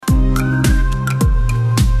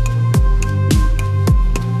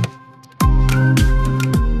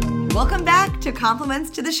Compliments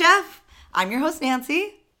to the Chef. I'm your host,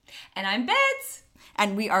 Nancy. And I'm Beds.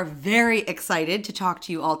 And we are very excited to talk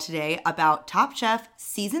to you all today about Top Chef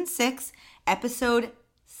Season 6, Episode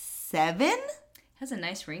 7? Has a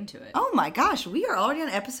nice ring to it. Oh my gosh, we are already on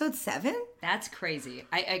Episode 7? That's crazy.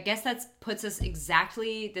 I guess that puts us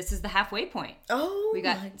exactly, this is the halfway point. Oh, we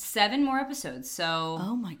got 7 more episodes, so...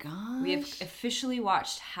 Oh my gosh. We have officially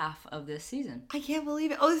watched half of this season. I can't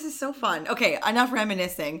believe it. Oh, this is so fun. Okay, enough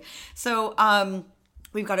reminiscing. So,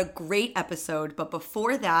 we've got a great episode, but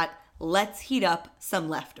before that, let's heat up some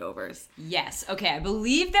leftovers. Yes. Okay, I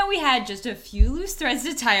believe that we had just a few loose threads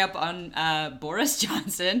to tie up on Boris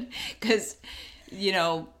Johnson, because, you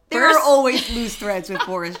know... There are always loose threads with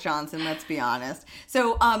Boris Johnson, let's be honest.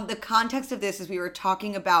 So the context of this is we were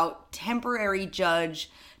talking about temporary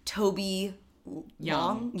judge Toby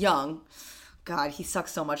Young. God, he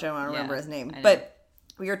sucks so much I don't want to remember his name. But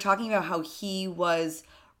we were talking about how he was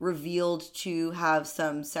revealed to have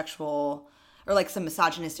some sexual or like some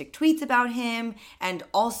misogynistic tweets about him, and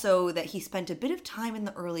also that he spent a bit of time in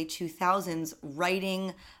the early 2000s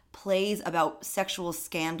writing plays about sexual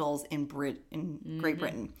scandals in Great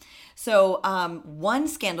Britain. So one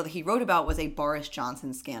scandal that he wrote about was a Boris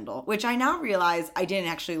Johnson scandal, which I now realize I didn't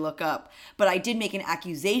actually look up, but I did make an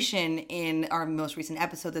accusation in our most recent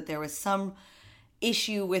episode that there was some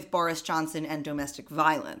issue with Boris Johnson and domestic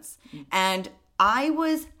violence. And I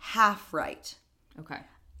was half right. Okay.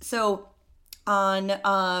 So on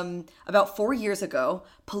about 4 years ago,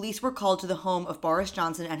 police were called to the home of Boris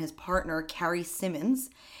Johnson and his partner, Carrie Simmons,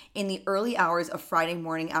 in the early hours of Friday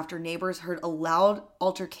morning after neighbors heard a loud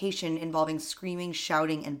altercation involving screaming,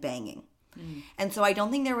 shouting, and banging. And so I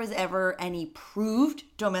don't think there was ever any proved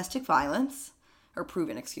domestic violence, or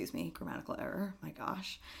proven, excuse me, grammatical error, my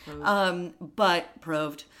gosh. But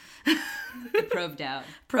proved. Proved out.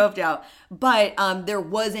 Proved out. But there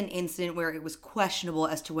was an incident where it was questionable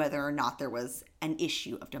as to whether or not there was an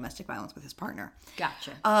issue of domestic violence with his partner.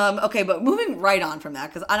 Gotcha. Okay, but moving right on from that,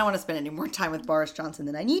 because I don't want to spend any more time with Boris Johnson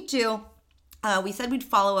than I need to, we said we'd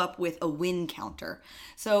follow up with a win counter.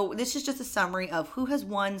 So this is just a summary of who has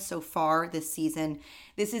won so far this season.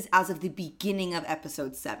 This is as of the beginning of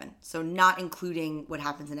episode 7, so not including what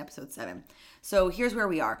happens in episode 7. So here's where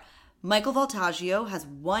we are. Michael Voltaggio has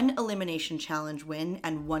 1 elimination challenge win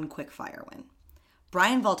and 1 quickfire win.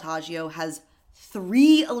 Brian Voltaggio has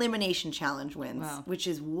 3 elimination challenge wins, which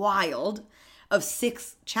is wild, of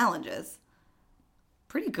 6 challenges.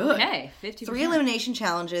 Pretty good. Okay, 50%. 3 elimination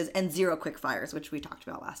challenges and 0 quickfires, which we talked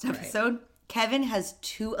about last episode. Right. Kevin has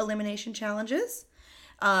 2 elimination challenges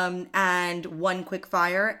and 1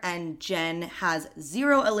 quickfire, and Jen has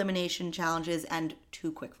 0 elimination challenges and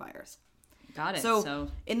 2 quickfires. Got it. So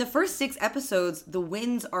in the first 6 episodes, the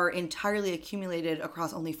wins are entirely accumulated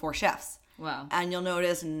across only 4 chefs. Wow. And you'll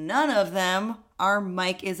notice none of them are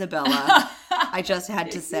Mike Isabella. I just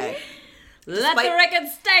had to say. Let the record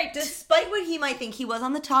state. Despite what he might think, he was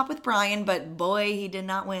on the top with Brian, but boy, he did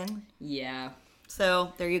not win. Yeah.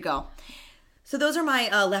 So there you go. So those are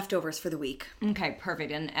my leftovers for the week. Okay,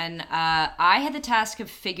 perfect. And I had the task of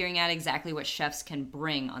figuring out exactly what chefs can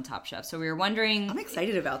bring on Top Chef. So we were wondering... I'm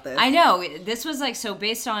excited about this. I know. This was like, so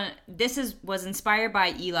based on... was inspired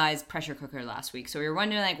by Eli's pressure cooker last week. So we were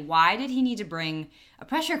wondering, like, why did he need to bring a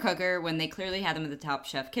pressure cooker when they clearly had them in the Top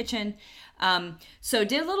Chef kitchen? So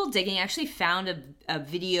did a little digging. Actually found a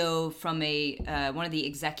video from one of the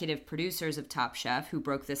executive producers of Top Chef who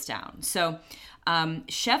broke this down. So...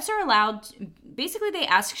 chefs are allowed, basically they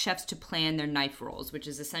ask chefs to plan their knife rolls, which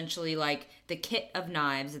is essentially like the kit of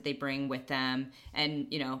knives that they bring with them. And,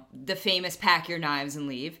 you know, the famous pack your knives and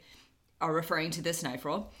leave are referring to this knife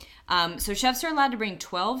roll. So chefs are allowed to bring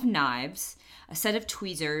 12 knives, a set of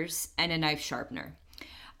tweezers, and a knife sharpener.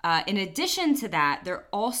 In addition to that, they're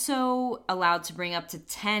also allowed to bring up to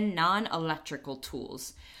 10 non-electrical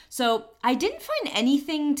tools. So I didn't find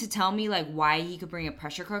anything to tell me like why he could bring a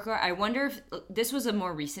pressure cooker. I wonder if this was a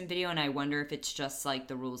more recent video, and I wonder if it's just like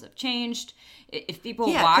the rules have changed. If people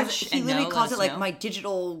watch and know, he literally calls it like my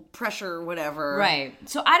digital pressure whatever. Right.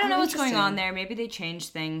 So I don't know what's going on there. Maybe they changed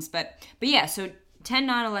things, but yeah. So 10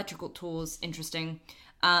 non-electrical tools, interesting.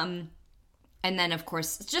 And then of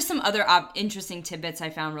course just some other interesting tidbits I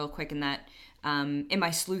found real quick in that. In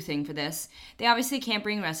my sleuthing for this, they obviously can't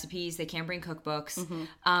bring recipes, they can't bring cookbooks,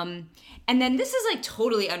 and then this is like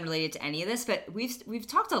totally unrelated to any of this, but we've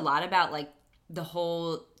talked a lot about like the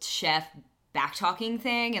whole chef backtalking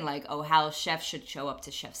thing and like how chefs should show up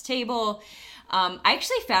to chef's table. I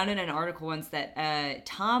actually found in an article once that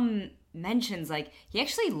Tom mentions, like, he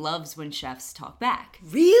actually loves when chefs talk back.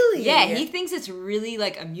 Really? Yeah, he thinks it's really,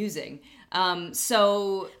 like, amusing.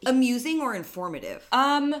 So amusing or informative?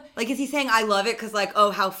 Like, is he saying I love it because, like,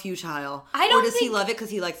 oh, how futile? Or does he love it because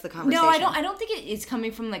he likes the conversation? No, I don't think it's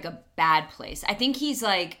coming from, like, a bad place. I think he's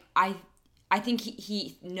like, I think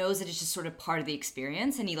he knows that it's just sort of part of the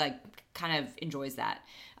experience, and he, like, kind of enjoys that.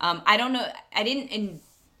 I don't know. I didn't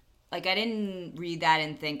read that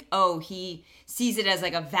and think, oh, he sees it as,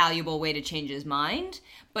 like, a valuable way to change his mind,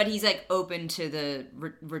 but he's, like, open to the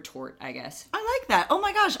retort, I guess. I like that. Oh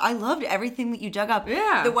my gosh, I loved everything that you dug up.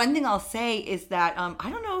 Yeah. The one thing I'll say is that, I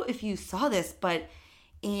don't know if you saw this, but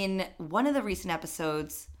in one of the recent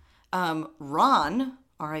episodes, Ron,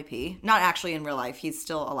 R.I.P., not actually in real life, he's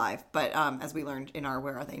still alive, but as we learned in our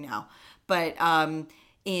Where Are They Now? But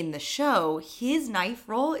in the show, his knife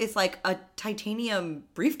roll is like a titanium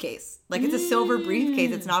briefcase. Like, it's a silver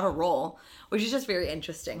briefcase. It's not a roll, which is just very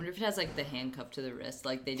interesting. I wonder if it has, like, the handcuff to the wrist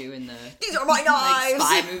like they do in the... These are my knives!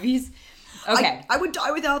 Like, spy movies. Okay. I would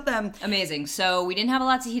die without them. Amazing. So we didn't have a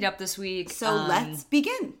lot to heat up this week. So let's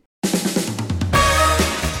begin.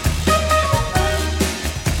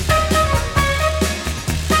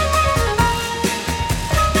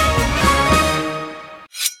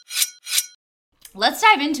 Let's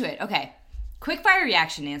dive into it. Okay. Quick fire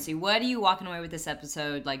reaction, Nancy. What are you walking away with this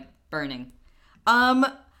episode, like, burning?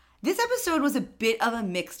 This episode was a bit of a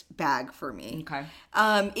mixed bag for me. Okay.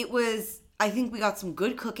 It was, I think we got some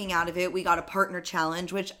good cooking out of it. We got a partner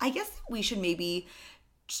challenge, which I guess we should maybe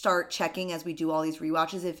start checking as we do all these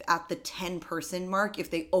rewatches if at the 10-person mark,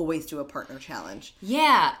 if they always do a partner challenge.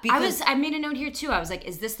 Yeah. I made a note here too. I was like,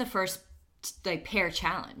 is this the first, like, pair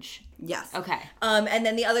challenge? Yes. Okay. And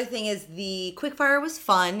then the other thing is the quickfire was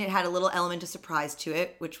fun. It had a little element of surprise to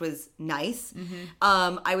it, which was nice.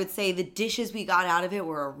 Mm-hmm. I would say the dishes we got out of it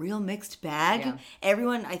were a real mixed bag. Yeah.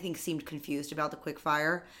 Everyone, I think, seemed confused about the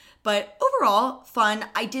quickfire. But overall, fun.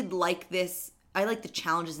 I did like this. I like the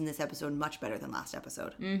challenges in this episode much better than last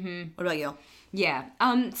episode. Mm-hmm. What about you? Yeah.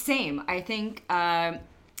 Same. I think...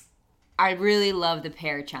 I really love the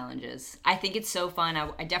pair challenges. I think it's so fun.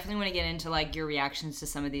 I definitely want to get into, like, your reactions to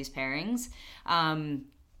some of these pairings.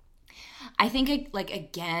 I think, like,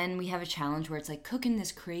 again, we have a challenge where it's, like, cooking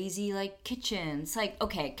this crazy, like, kitchen. It's like,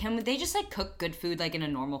 okay, can they just, like, cook good food, like, in a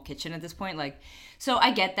normal kitchen at this point? Like, so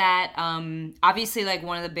I get that. Obviously, like,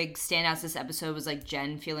 one of the big standouts this episode was, like,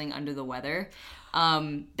 Jen feeling under the weather.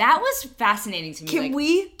 That was fascinating to me. Can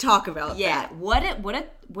we talk about that? What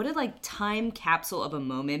a like time capsule of a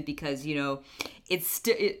moment, because, you know, it's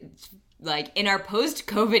like in our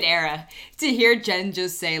post-COVID era to hear Jen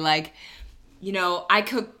just say, like, you know, I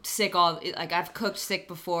cook sick I've cooked sick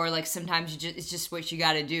before, like, sometimes it's just what you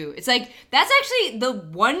gotta do. It's like, that's actually the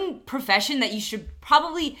one profession that you should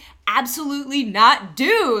probably absolutely not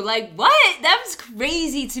do. Like, what? That was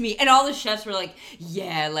crazy to me. And all the chefs were like,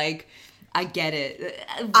 yeah, like, I get it.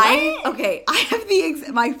 I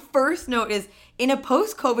have my first note is, in a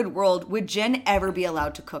post-COVID world, would Jen ever be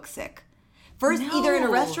allowed to cook sick? First, either in a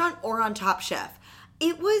restaurant or on Top Chef.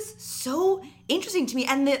 It was so interesting to me.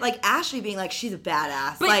 And that, like, Ashley being like, she's a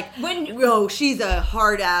badass. But like, she's a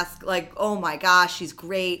hard ass. Like, oh my gosh, she's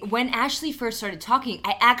great. When Ashley first started talking,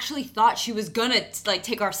 I actually thought she was gonna, like,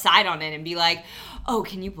 take our side on it and be like, oh,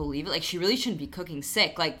 can you believe it? Like, she really shouldn't be cooking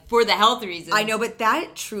sick, like, for the health reasons. I know, but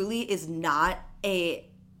that truly is not a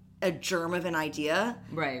germ of an idea.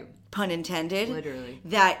 Right. Pun intended. Literally.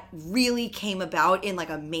 That really came about in, like,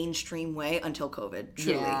 a mainstream way until COVID,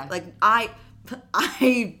 truly. Yeah. Like, I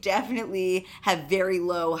definitely have very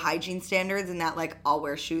low hygiene standards in that, like, I'll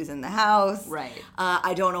wear shoes in the house. Right.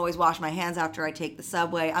 I don't always wash my hands after I take the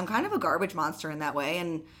subway. I'm kind of a garbage monster in that way,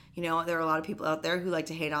 and, you know, there are a lot of people out there who like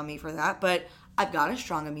to hate on me for that, but I've got a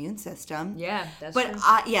strong immune system. Yeah, that's true.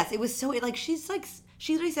 But, yes, it was so, like, she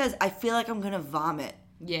literally says, I feel like I'm going to vomit.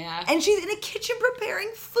 Yeah. And she's in a kitchen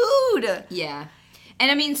preparing food. Yeah.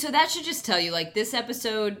 And, I mean, so that should just tell you, like, this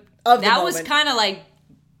episode, that was kind of, like,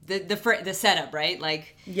 the setup, right?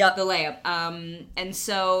 Like, yep. The layup. And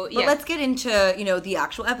so, yeah. But let's get into, you know, the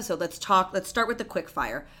actual episode. Let's start with the quick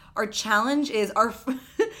fire. Our challenge is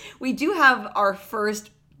we do have our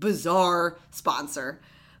first bizarre sponsor.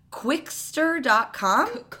 Quickster.com?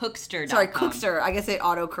 Cookster.com. Sorry, Cookster. I guess it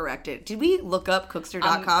auto-corrected. Did we look up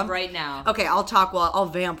Cookster.com? Right now. Okay, I'll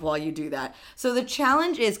vamp while you do that. So the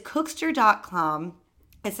challenge is Cookster.com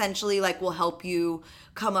essentially, like, will help you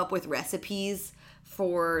come up with recipes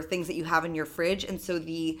for things that you have in your fridge. And so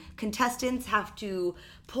the contestants have to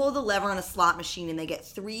pull the lever on a slot machine, and they get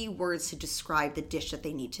 3 words to describe the dish that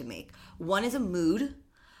they need to make. One is a mood,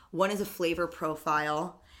 one is a flavor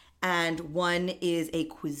profile, and one is a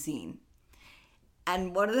cuisine.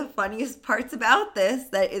 And one of the funniest parts about this,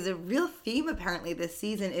 that is a real theme apparently this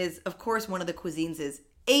season, is, of course, one of the cuisines is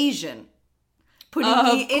Asian. Putting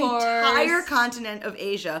the entire continent of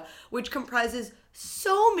Asia, which comprises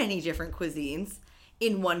so many different cuisines,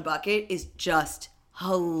 in one bucket is just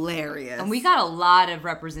hilarious. And we got a lot of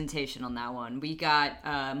representation on that one. We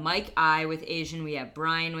got Mike I with Asian. We have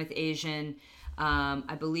Brian with Asian.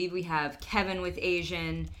 I believe we have Kevin with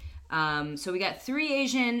Asian. So we got 3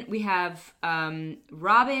 Asian. We have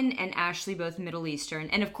Robin and Ashley, both Middle Eastern.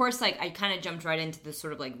 And of course, like, I kind of jumped right into this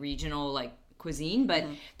sort of like regional like cuisine, but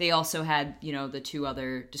they also had, you know, the 2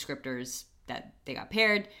 other descriptors that they got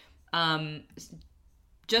paired.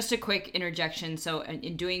 Just a quick interjection. So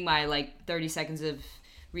in doing my like 30 seconds of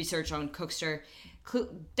research on Cookster,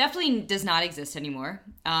 definitely does not exist anymore.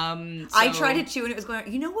 I tried it too, and it was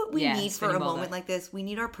going, you know what we need for a moment like this? We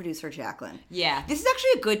need our producer, Jacqueline. Yeah. This is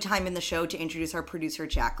actually a good time in the show to introduce our producer,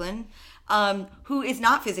 Jacqueline, who is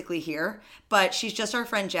not physically here, but she's just our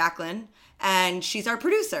friend, Jacqueline, and she's our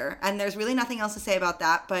producer. And there's really nothing else to say about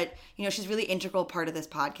that, but, you know, she's really integral part of this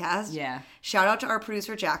podcast. Yeah. Shout out to our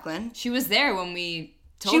producer, Jacqueline. She was there when we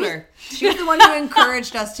told her. She was the one who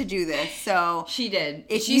encouraged us to do this, so. She did.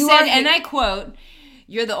 She said, and I quote,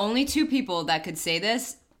 "You're the only 2 people that could say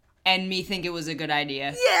this and me think it was a good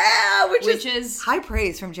idea." Yeah, which is high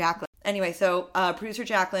praise from Jacqueline. Anyway, so producer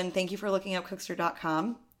Jacqueline, thank you for looking up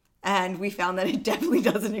Cookster.com, and we found that it definitely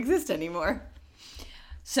doesn't exist anymore.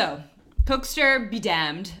 So, Cookster be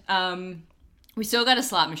damned. We still got a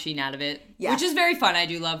slot machine out of it, which is very fun. I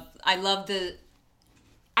do love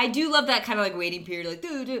that kind of like waiting period, like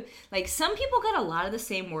do. Like, some people got a lot of the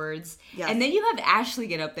same words, and then you have Ashley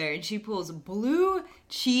get up there and she pulls blue,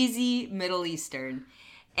 cheesy, Middle Eastern,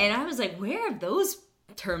 and I was like, where have those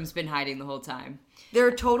terms been hiding the whole time?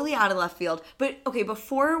 They're totally out of left field. But okay,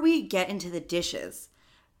 before we get into the dishes,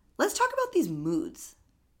 let's talk about these moods.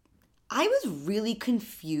 I was really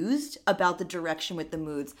confused about the direction with the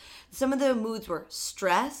moods. Some of the moods were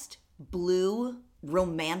stressed, blue,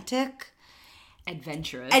 romantic,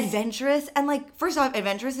 adventurous, and like, first off,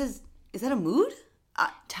 adventurous is that a mood?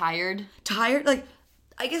 Tired, like,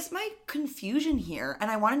 I guess my confusion here,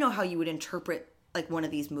 and I want to know how you would interpret like one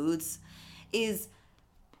of these moods, is,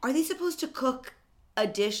 are they supposed to cook a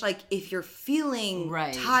dish like, if you're feeling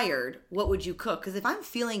tired, what would you cook? Because if I'm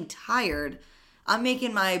feeling tired, I'm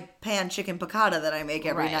making my pan chicken piccata that I make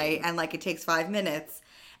every night, and like, it takes 5 minutes,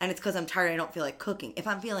 and it's because I'm tired, I don't feel like cooking. If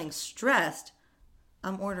I'm feeling stressed,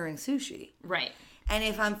 I'm ordering sushi. Right. And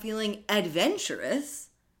if I'm feeling adventurous,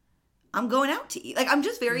 I'm going out to eat. Like, I'm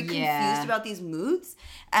just very confused about these moods.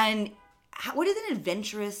 And what is an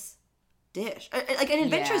adventurous dish? Like, an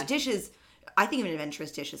adventurous dish is, I think of an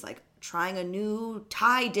adventurous dish as like trying a new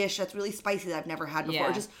Thai dish that's really spicy that I've never had before,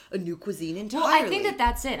 or just a new cuisine entirely. Well, I think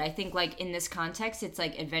that's it. I think, like, in this context, it's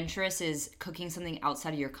like adventurous is cooking something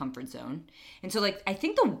outside of your comfort zone. And so, like, I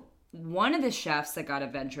think one of the chefs that got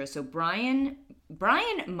adventurous, so Brian,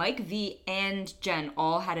 Mike V, and Jen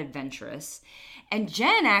all had adventurous. And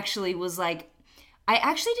Jen actually was like, I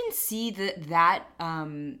actually didn't see that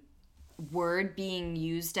word being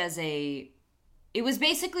used as it was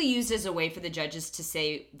basically used as a way for the judges to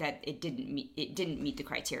say that it didn't meet the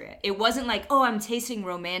criteria. It wasn't like, oh, I'm tasting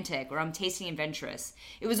romantic or I'm tasting adventurous.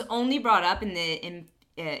 It was only brought up in the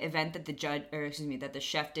event that that the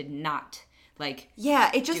chef did not like.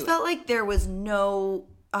 Yeah, it just felt like there was no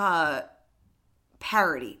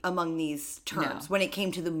parity among these terms when it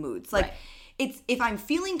came to the moods. Like, it's, if I'm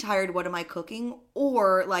feeling tired, what am I cooking?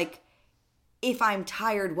 Or like, if I'm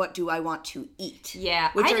tired, what do I want to eat?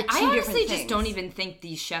 Yeah, I honestly just don't even think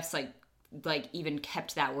these chefs like even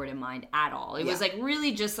kept that word in mind at all. It was like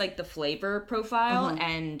really just like the flavor profile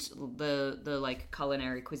and the like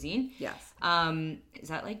culinary cuisine. Yes. Is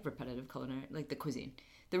that like repetitive culinary, like the cuisine?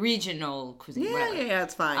 The regional cuisine. Yeah,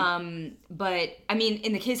 it's fine. But I mean,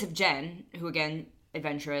 in the case of Jen, who again,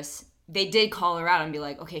 adventurous, they did call her out and be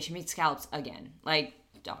like, okay, she made scallops again. Like,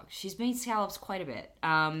 dog, she's made scallops quite a bit.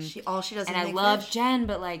 All she does is make fish. Love Jen,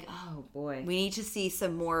 but like, oh boy, we need to see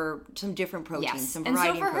some different proteins, some variety.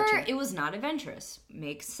 And so for protein. her, it was not adventurous.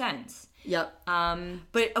 Makes sense. Yep.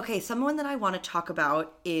 But okay, someone that I want to talk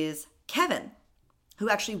about is Kevin, who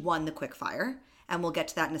actually won the quickfire. And we'll get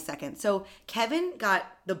to that in a second. So Kevin got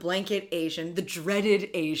the blanket Asian, the dreaded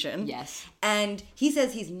Asian. Yes. And he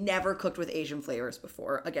says he's never cooked with Asian flavors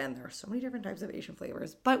before. Again, there are so many different types of Asian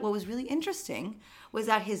flavors. But what was really interesting was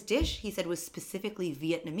that his dish, he said, was specifically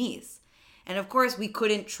Vietnamese. And of course, we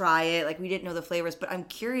couldn't try it. Like, we didn't know the flavors. But I'm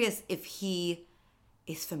curious if he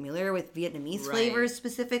is familiar with Vietnamese flavors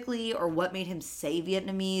specifically, or what made him say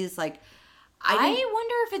Vietnamese. Like, I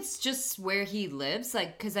wonder if it's just where he lives,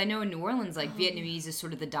 like, because I know in New Orleans, like, Vietnamese is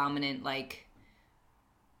sort of the dominant, like,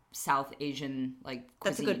 South Asian, like, cuisine.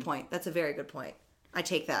 That's a good point. That's a very good point. I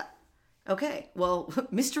take that. Okay, well,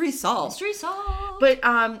 mystery solved. Mystery solved. But,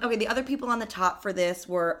 okay, the other people on the top for this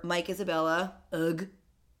were Mike Isabella, ugh.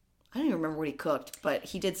 I don't even remember what he cooked, but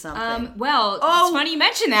he did something. It's funny you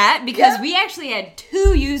mention that, because we actually had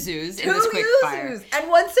 2 yuzus in this quick fire. And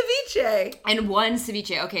 1 ceviche. And 1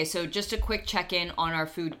 ceviche. Okay, so just a quick check-in on our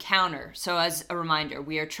food counter. So as a reminder,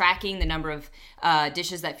 we are tracking the number of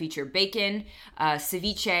dishes that feature bacon,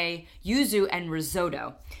 ceviche, yuzu, and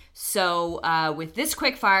risotto. So with this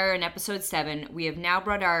quick fire in episode 7, we have now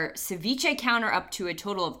brought our ceviche counter up to a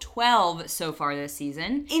total of 12 so far this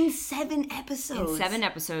season. In 7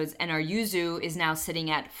 episodes. And our yuzu is now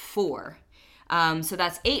sitting at 4. So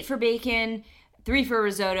that's 8 for bacon, 3 for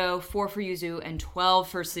risotto, 4 for yuzu, and 12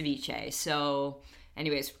 for ceviche. So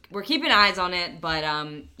anyways, we're keeping eyes on it, but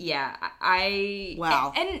yeah,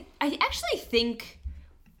 Wow. And I actually think,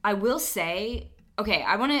 I will say, okay,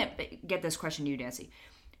 I want to get this question to you, Nancy.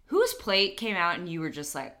 Whose plate came out and you were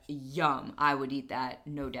just like, yum, I would eat that,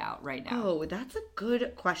 no doubt, right now? Oh, that's a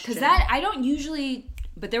good question. Because that, I don't usually,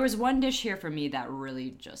 but there was one dish here for me that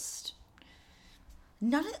really just...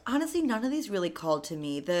 Honestly, none of these really called to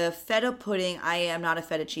me. The feta pudding, I am not a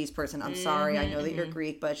feta cheese person. I'm sorry. I know that you're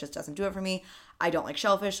Greek, but it just doesn't do it for me. I don't like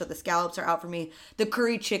shellfish, so the scallops are out for me. The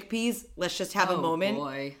curry chickpeas, let's just have a moment. Oh,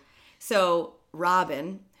 boy. So,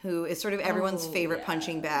 Robin, who is sort of everyone's favorite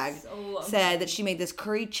punching bag, said that she made this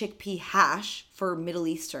curry chickpea hash for Middle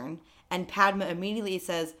Eastern. And Padma immediately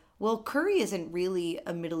says, well, curry isn't really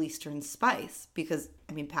a Middle Eastern spice because,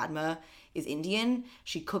 I mean, Padma is Indian.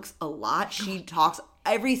 She cooks a lot. She talks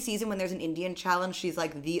every season when there's an Indian challenge. She's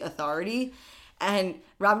like the authority. And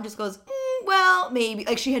Robin just goes, well, maybe.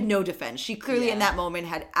 Like, she had no defense. She clearly in that moment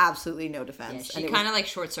had absolutely no defense. Yeah, she kind of like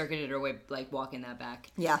short-circuited her way, like walking that back.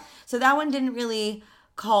 Yeah. So that one didn't really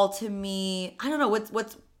call to me. I don't know.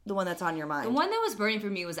 What's the one that's on your mind? The one that was burning for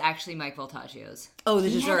me was actually Mike Voltaggio's. Oh, the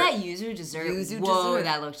dessert. Had that yuzu dessert. Whoa, dessert.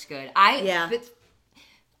 That looked good.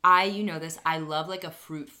 You know this, I love like a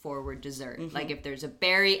fruit-forward dessert. Mm-hmm. Like if there's a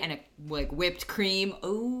berry and a like whipped cream,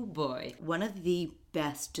 oh boy. One of the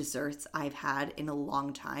best desserts I've had in a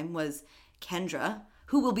long time was Kendra,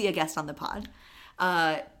 who will be a guest on the pod,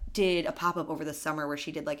 did a pop-up over the summer where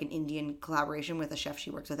she did like an Indian collaboration with a chef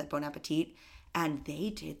she works with at Bon Appetit. And they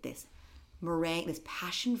did this meringue, this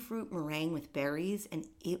passion fruit meringue with berries, and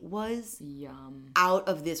it was yum, out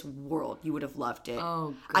of this world. You would have loved it.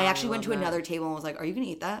 Oh, God, I actually went to another table and was like, "Are you gonna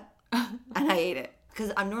eat that?" And I ate it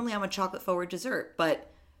because I'm a chocolate forward dessert, but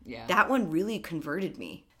that one really converted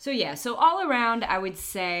me. So all around, I would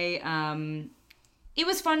say it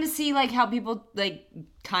was fun to see like how people like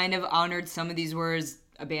kind of honored some of these words,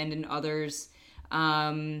 abandoned others.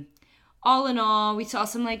 All in all, we saw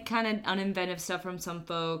some like kind of uninventive stuff from some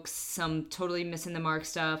folks, some totally missing the mark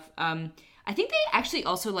stuff. I think they actually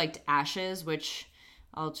also liked Ashes, which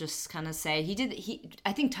I'll just kind of say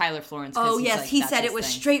I think Tyler Florence. Oh yes, he said it was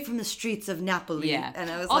straight from the streets of Napoli. Yeah, and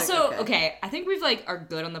I was also like, okay. I think we've like are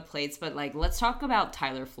good on the plates, but like let's talk about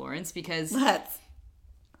Tyler Florence because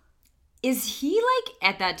is he like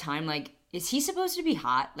at that time like. Is he supposed to be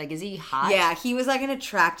hot? Like, is he hot? Yeah, he was like an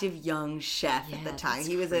attractive young chef at the time.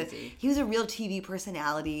 He was a real TV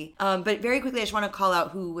personality. But very quickly, I just want to call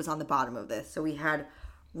out who was on the bottom of this. So we had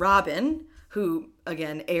Robin, who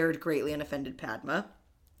again aired greatly and offended Padma.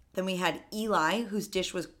 Then we had Eli, whose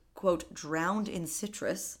dish was quote drowned in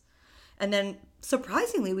citrus, and then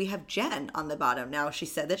surprisingly, we have Jen on the bottom. Now she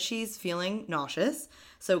said that she's feeling nauseous,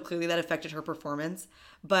 so clearly that affected her performance.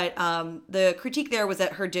 But the critique there was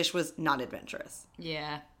that her dish was not adventurous.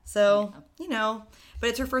 Yeah. So, but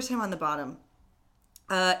it's her first time on the bottom.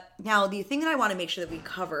 Now, the thing that I want to make sure that we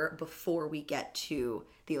cover before we get to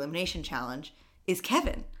the elimination challenge is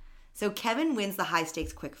Kevin. So Kevin wins the high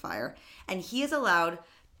stakes quickfire, and he is allowed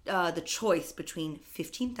the choice between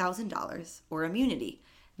 $15,000 or immunity.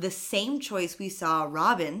 The same choice we saw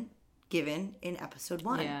Robin given in episode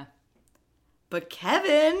 1. Yeah. But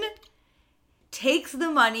Kevin takes the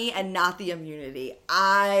money and not the immunity.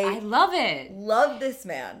 I love it. Love this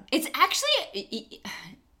man. It's actually,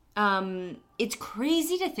 it's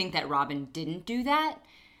crazy to think that Robin didn't do that.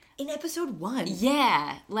 In episode 1.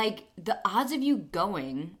 Yeah. Like, the odds of you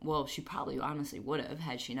going, well, she probably honestly would have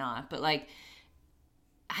had she not, but like,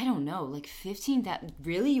 I don't know, like 15, that,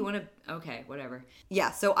 really? You want to, okay, whatever.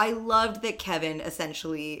 Yeah, so I loved that Kevin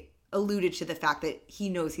essentially alluded to the fact that he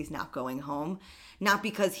knows he's not going home. Not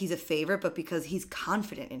because he's a favorite, but because he's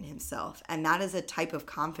confident in himself. And that is a type of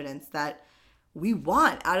confidence that we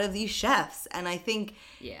want out of these chefs. And I think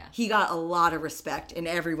he got a lot of respect in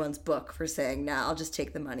everyone's book for saying, nah, I'll just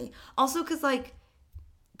take the money. Also, because, like,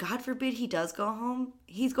 God forbid he does go home.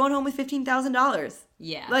 He's going home with $15,000.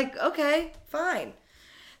 Yeah. Like, okay, fine.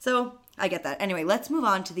 So, I get that. Anyway, let's move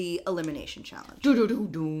on to the elimination challenge.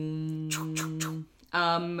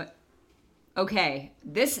 Okay.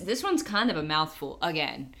 This one's kind of a mouthful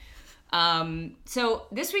again. So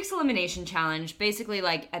this week's elimination challenge, basically,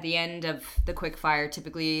 like, at the end of the quick fire,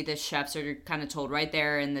 typically the chefs are kind of told right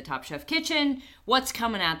there in the Top Chef kitchen what's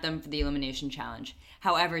coming at them for the elimination challenge.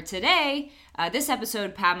 However, today, this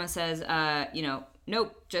episode, Padma says,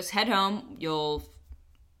 nope, just head home. You'll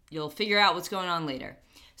figure out what's going on later.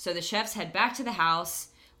 So the chefs head back to the house.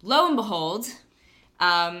 Lo and behold,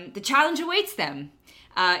 the challenge awaits them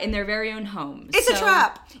in their very own home. It's a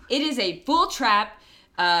trap. It is a full trap.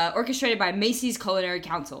 Orchestrated by Macy's Culinary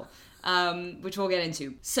Council, which we'll get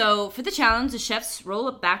into. So for the challenge, the chefs roll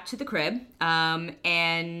it back to the crib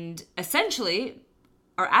and essentially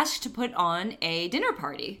are asked to put on a dinner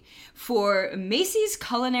party for Macy's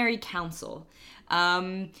Culinary Council,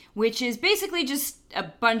 which is basically just a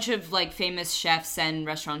bunch of, like, famous chefs and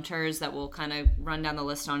restaurateurs that we'll kind of run down the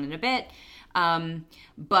list on in a bit.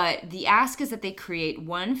 But the ask is that they create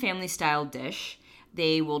one family-style dish.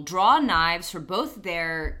 They will draw knives for both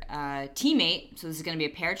their teammate, so this is going to be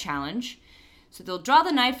a pair challenge. So they'll draw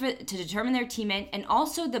the knife to determine their teammate, and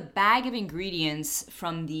also the bag of ingredients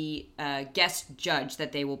from the guest judge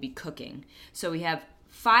that they will be cooking. So we have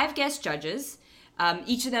 5 guest judges.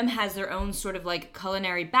 Each of them has their own sort of, like,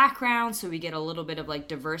 culinary background, so we get a little bit of, like,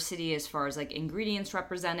 diversity as far as, like, ingredients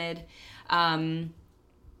represented.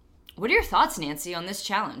 What are your thoughts, Nancy, on this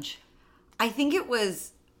challenge? I think it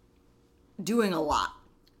was doing a lot.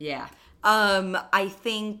 Yeah. I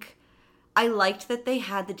think I liked that they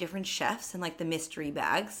had the different chefs and, like, the mystery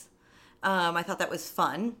bags. I thought that was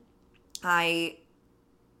fun. I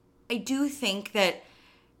do think that,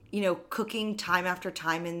 you know, cooking time after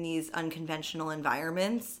time in these unconventional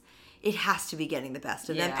environments, it has to be getting the best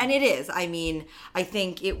of them. And it is. I mean, I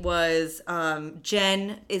think it was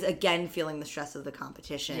Jen is again feeling the stress of the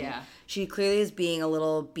competition. Yeah. She clearly is being a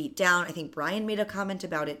little beat down. I think Brian made a comment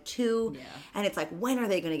about it too. Yeah. And it's like, when are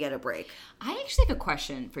they going to get a break? I actually have a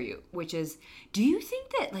question for you, which is, do you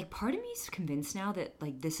think that, like, part of me is convinced now that,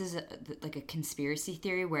 like, this is like a conspiracy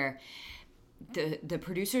theory where the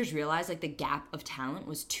producers realized, like, the gap of talent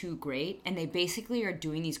was too great, and they basically are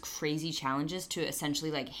doing these crazy challenges to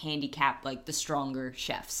essentially, like, handicap, like, the stronger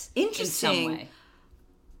chefs. Interesting. In some way.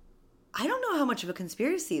 I don't know how much of a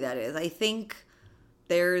conspiracy that is. I think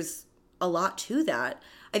there's a lot to that.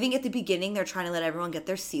 I think at the beginning they're trying to let everyone get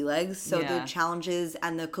their sea legs, so the challenges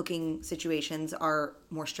and the cooking situations are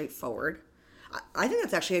more straightforward. I think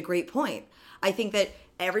that's actually a great point. I think that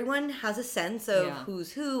everyone has a sense of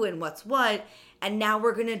who's who and what's what, and now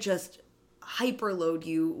we're going to just hyperload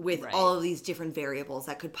you with all of these different variables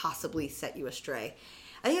that could possibly set you astray.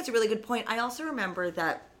 I think that's a really good point. I also remember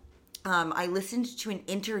that I listened to an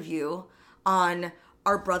interview on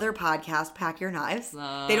our brother podcast, Pack Your Knives.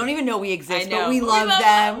 They don't even know we exist, but we love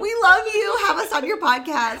them. We love you. Have us on your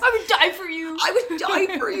podcast. I would die for you. I would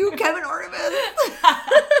die for you, Kevin Artemis.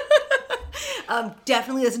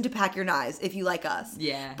 Definitely listen to Pack Your Knives if you like us.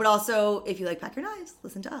 Yeah. But also, if you like Pack Your Knives,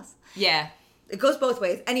 listen to us. Yeah. It goes both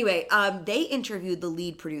ways. Anyway, they interviewed the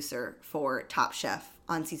lead producer for Top Chef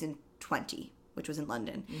on season 20, which was in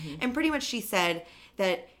London. Mm-hmm. And pretty much she said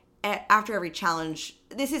that after every challenge,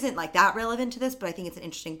 this isn't like that relevant to this, but I think it's an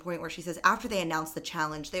interesting point where she says after they announce the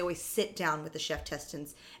challenge, they always sit down with the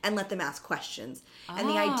cheftestants and let them ask questions. And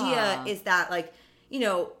the idea is that, like, you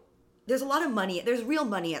know, there's a lot of money, there's real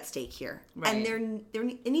money at stake here. Right. And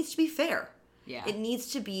it needs to be fair. Yeah. It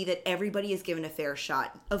needs to be that everybody is given a fair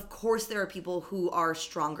shot. Of course, there are people who are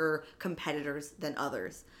stronger competitors than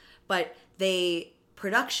others, but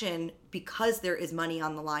production, because there is money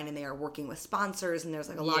on the line and they are working with sponsors and there's,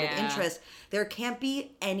 like, a lot of interest, there can't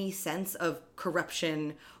be any sense of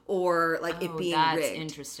corruption or, like, it being rigged. That's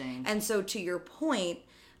interesting. And so to your point,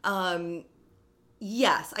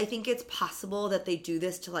 yes, I think it's possible that they do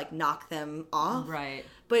this to, like, knock them off. Right.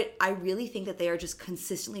 But I really think that they are just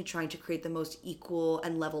consistently trying to create the most equal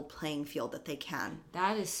and level playing field that they can.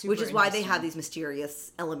 That is super Which is why they have these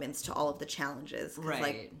mysterious elements to all of the challenges. Right.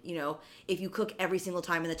 Like, you know, if you cook every single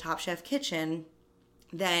time in the Top Chef kitchen,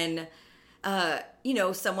 then, you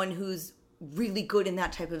know, someone who's really good in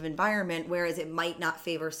that type of environment, whereas it might not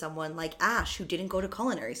favor someone like Ash, who didn't go to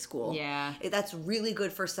culinary school. Yeah. That's really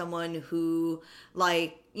good for someone who,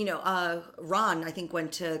 like, Ron, I think,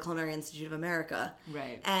 went to Culinary Institute of America.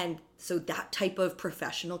 Right. And so that type of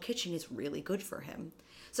professional kitchen is really good for him.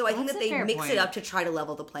 So I think That's that a they fair mix point. it up to try to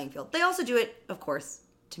level the playing field. They also do it, of course,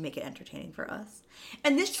 to make it entertaining for us.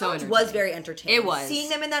 And this challenge was very entertaining. It was. Seeing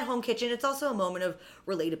them in that home kitchen, it's also a moment of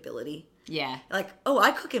relatability. Yeah. Like, oh,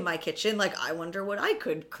 I cook in my kitchen. Like, I wonder what I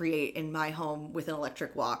could create in my home with an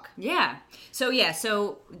electric wok. Yeah. So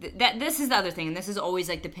this is the other thing, and this is always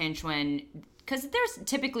like the pinch when, because there's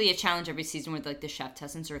typically a challenge every season where like the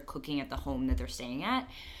cheftestants are cooking at the home that they're staying at.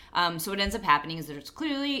 So what ends up happening is there's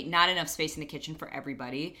clearly not enough space in the kitchen for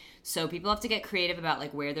everybody. So people have to get creative about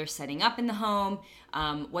like where they're setting up in the home,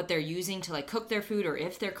 what they're using to like cook their food, or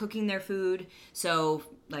if they're cooking their food. So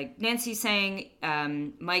like Nancy's saying,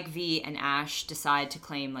 Mike V and Ash decide to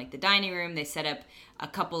claim like the dining room. They set up a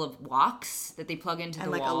couple of woks that they plug into the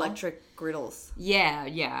wall. And like electric griddles.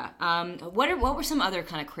 Yeah. What were some other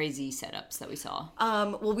kind of crazy setups that we saw?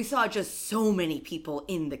 Well, we saw just so many people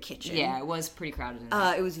in the kitchen. Yeah, it was pretty crowded in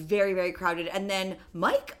there. It was very, very crowded. And then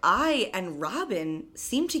Mike, and Robin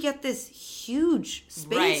seemed to get this huge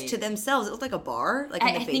space to themselves. It was like a bar, like in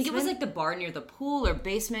the basement. I think it was like the bar near the pool or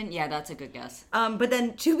basement. Yeah, that's a good guess. But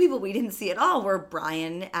then two people we didn't see at all were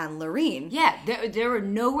Brian and Lorene. Yeah, they were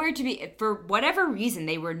nowhere to be. For whatever reason,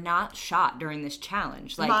 they were not shot during this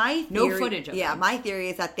challenge. Like, no footage of them. Yeah, my theory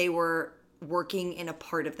is that they were working in a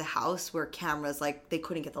part of the house where cameras, like, they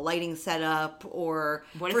couldn't get the lighting set up, or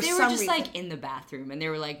what if they were just like in the bathroom and they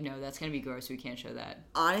were like, no, that's gonna be gross, we can't show that.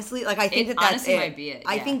 Honestly, like, I think that's honestly it. Might be it.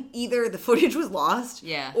 I think either the footage was lost,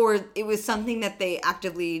 or it was something that they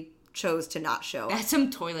actively chose to not show. That's some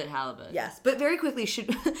toilet halibut. Yes, but very quickly,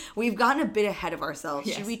 we've gotten a bit ahead of ourselves.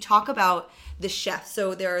 Yes. Should we talk about the chefs?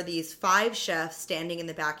 So there are these 5 chefs standing in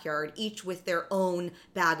the backyard, each with their own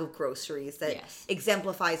bag of groceries that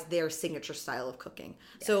exemplifies their signature style of cooking.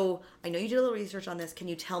 Yes. So I know you did a little research on this. Can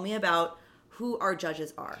you tell me about who our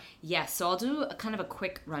judges are? Yes, so I'll do kind of a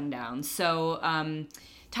quick rundown. So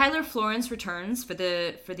Tyler Florence returns for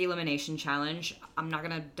the elimination challenge. I'm not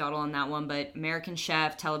going to dawdle on that one, but American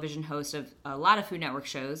chef, television host of a lot of Food Network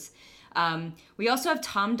shows. We also have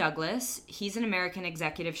Tom Douglas. He's an American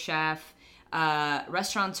executive chef,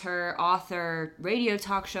 restaurateur, author, radio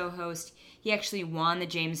talk show host. He actually won the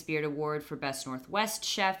James Beard Award for Best Northwest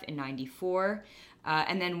Chef in '94,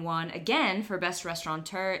 and then won again for Best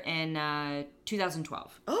Restaurateur in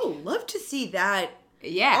 2012. Oh, love to see that.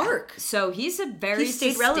 Yeah. Arc. So he's a very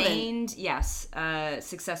sustained,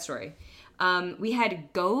 success story. We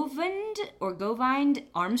had Govind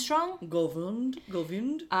Armstrong. Govind.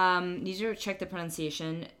 Need to check the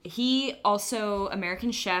pronunciation. He also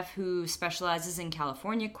American chef who specializes in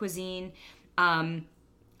California cuisine. I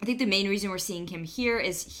think the main reason we're seeing him here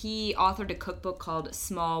is he authored a cookbook called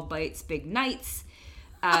Small Bites, Big Nights.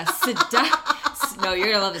 No,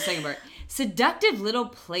 you're gonna love the second part. Seductive little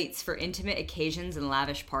plates for intimate occasions and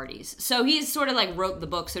lavish parties. So he's sort of like wrote the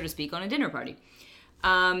book, so to speak, on a dinner party.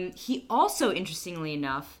 He also, interestingly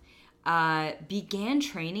enough, began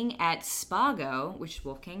training at Spago, which is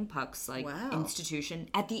Wolfgang Puck's institution,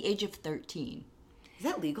 at the age of 13. Is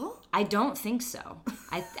that legal? I don't think so.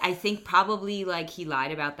 I think probably like he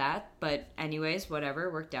lied about that, but anyways, whatever,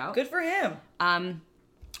 worked out. Good for him.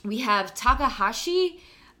 We have Takahashi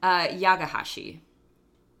Yagahashi.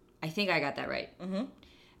 I think I got that right.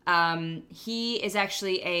 Mm-hmm. He is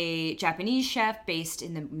actually a Japanese chef based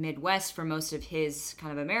in the Midwest for most of his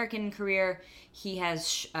kind of American career. He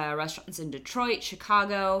has restaurants in Detroit,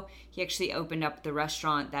 Chicago. He actually opened up the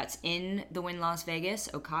restaurant that's in the Wynn Las Vegas,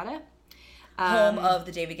 Okada. Home of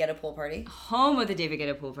the David Guetta pool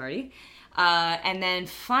party. And then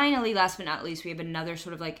finally, last but not least, we have another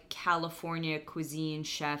sort of like California cuisine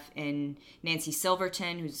chef in Nancy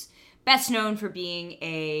Silverton, who's best known for being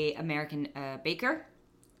a American baker.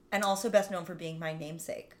 And also best known for being my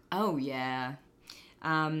namesake. Oh, yeah.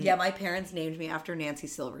 My parents named me after Nancy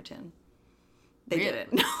Silverton. They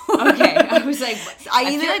didn't. Okay. I was like,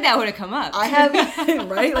 I feel like that would have come up. I have,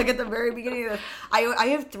 right? Like at the very beginning of this. I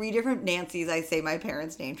have 3 different Nancys I say my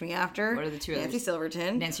parents named me after. What are the 2 others? Nancy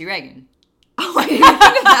Silverton. Nancy Reagan. Oh, I didn't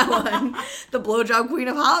think of that one. The blowjob queen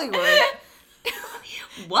of Hollywood.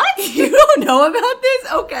 What? You don't know about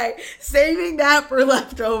this? Okay. Saving that for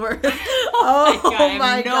leftovers. Oh my God.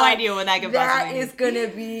 I have no idea what that could possibly mean. That is going to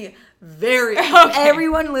be very... Okay.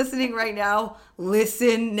 Everyone listening right now,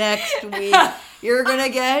 listen next week. You're going to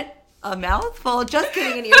get a mouthful. Just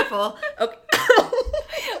kidding, an earful. Okay.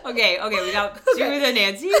 Okay, we got two of the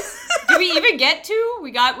Nancys. Did we even get two?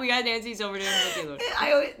 We got Nancy Silverton and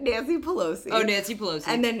Nancy Nancy Pelosi. Oh, Nancy Pelosi.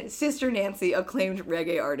 And then Sister Nancy, acclaimed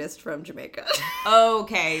reggae artist from Jamaica.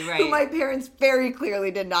 Okay, right. Who my parents very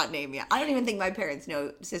clearly did not name yet. I don't even think my parents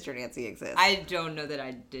know Sister Nancy exists. I don't know that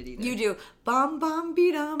I did either. You do. Bum, bum,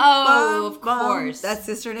 be-dum. Oh, bum, of course. Bum. That's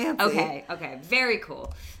Sister Nancy. Okay. Very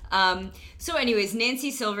cool. So anyways,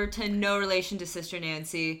 Nancy Silverton, no relation to Sister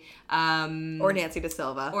Nancy. Or Nancy De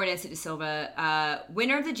Silva.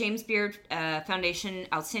 Winner of the James Beard Foundation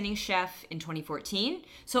Outstanding Chef in 2014.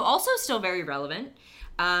 So also still very relevant.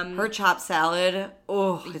 Her chopped salad,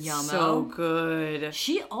 it's Yummo. so good.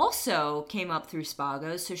 She also came up through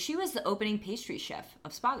Spago's, so she was the opening pastry chef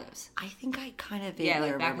of Spago's. I think I kind of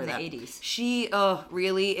vaguely remember back that. in the 80s. She,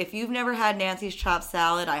 really, if you've never had Nancy's chopped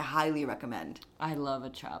salad, I highly recommend. I love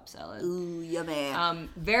a chopped salad. Ooh, yummy.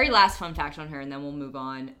 Very last fun fact on her, and then we'll move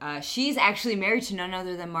on. She's actually married to none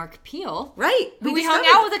other than Mark Peel. Right. Who we hung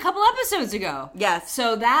out with a couple episodes ago. Yes.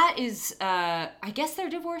 So that is, I guess they're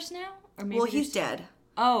divorced now? Or maybe he's dead.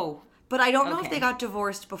 Oh. But I don't know if they got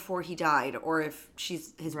divorced before he died or if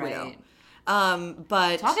she's his widow.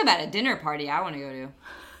 But talk about a dinner party I want to go to.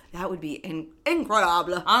 That would be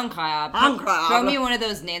incredible. Incredible. Throw me one of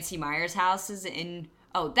those Nancy Meyers houses in...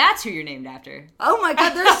 Oh, that's who you're named after. Oh my God,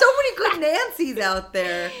 there's so many good Nancys out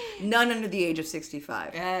there. None under the age of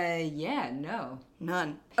 65. No.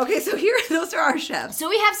 None. Okay, so those are our chefs. So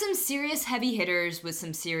we have some serious heavy hitters with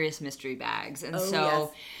some serious mystery bags. And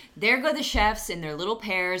there go the chefs in their little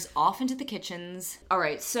pairs off into the kitchens. All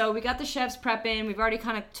right, so we got the chefs prepping. We've already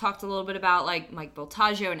kind of talked a little bit about like Mike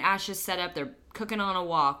Voltaggio and Ash's setup. They're cooking on a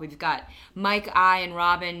walk. We've got Mike, and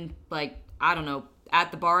Robin,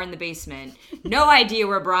 at the bar in the basement. No idea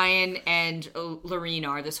where Brian and Lorene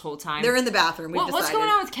are this whole time. They're in the bathroom. What's going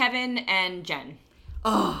on with Kevin and Jen?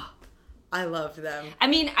 Oh, I loved them. I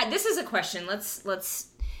mean, this is a question. What's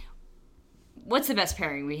the best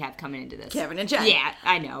pairing we have coming into this? Kevin and Jen. Yeah,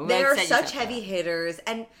 I know. They're such heavy hitters.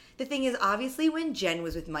 And the thing is, obviously, when Jen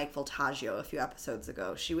was with Mike Voltaggio a few episodes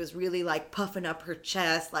ago, she was really, like, puffing up her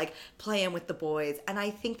chest, like, playing with the boys. And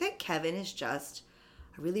I think that Kevin is just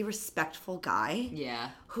a really respectful guy.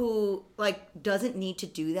 Yeah. Who, like, doesn't need to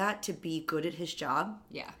do that to be good at his job.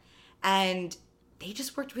 Yeah. And they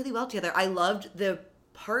just worked really well together. I loved the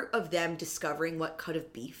part of them discovering what cut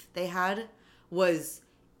of beef they had was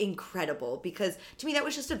incredible, because to me that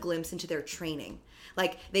was just a glimpse into their training.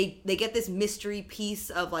 Like they get this mystery piece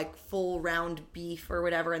of like full round beef or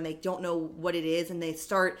whatever, and they don't know what it is, and they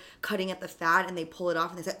start cutting at the fat and they pull it off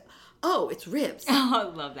and they say, oh, it's ribs. Oh, I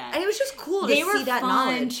love that. And it was just cool to see that knowledge.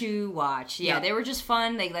 They were fun to watch. Yeah, they were just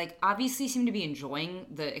fun. They like obviously seemed to be enjoying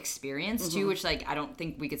the experience too, which like I don't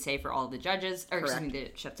think we could say for all the judges, or excuse me,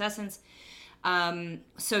 the cheftestants.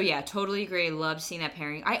 So yeah, totally agree. Loved seeing that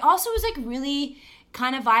pairing. I also was like really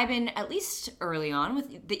kind of vibing, at least early on,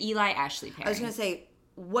 with the Eli-Ashley pairing. I was going to say,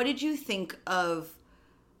 what did you think of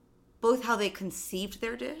both how they conceived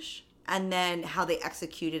their dish and then how they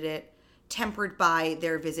executed it, tempered by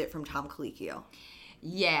their visit from Tom Colicchio?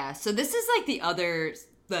 Yeah, so this is like the other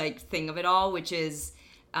like thing of it all, which is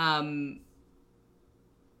Tom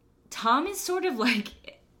is sort of like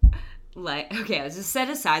okay, let's just set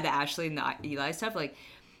aside the Ashley and the Eli stuff. Like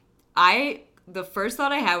the first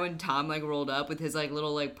thought I had when Tom like rolled up with his like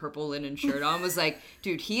little like purple linen shirt on was like,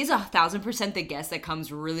 dude, he is 1,000% the guest that comes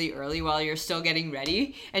really early while you're still getting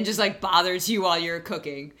ready and just like bothers you while you're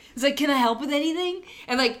cooking. It's like, can I help with anything?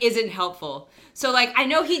 And like isn't helpful. So like I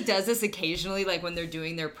know he does this occasionally, like when they're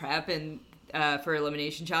doing their prep and for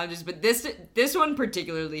elimination challenges, but this one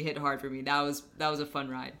particularly hit hard for me. That was a fun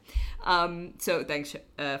ride. So thanks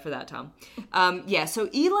for that, Tom. Yeah. So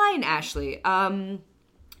Eli and Ashley.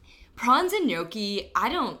 Prawns and gnocchi, I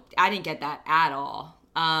didn't get that at all.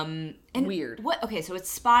 And weird. Okay, so it's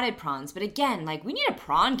spotted prawns, but again, like we need a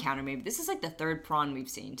prawn counter maybe. This is like the third prawn we've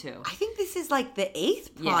seen too. I think this is like the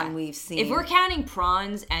 8th prawn we've seen. If we're counting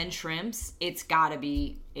prawns and shrimps, it's gotta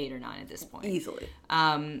be 8 or 9 at this point. Easily.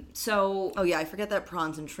 So. Oh yeah, I forget that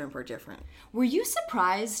prawns and shrimp are different. Were you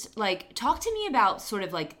surprised? Like, talk to me about sort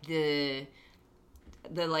of like the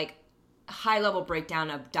like high level breakdown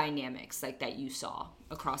of dynamics like that you saw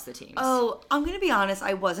across the teams. Oh, I'm going to be honest,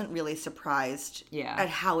 I wasn't really surprised at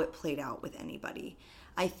how it played out with anybody.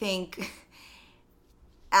 I think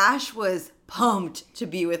Ash was pumped to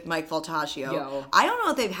be with Mike Voltaggio. I don't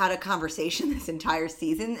know if they've had a conversation this entire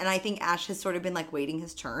season, and I think Ash has sort of been like waiting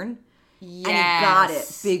his turn. Yes. And he got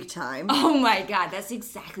it big time. Oh my God, that's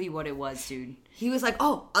exactly what it was, dude. He was like,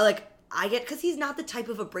 I get, because he's not the type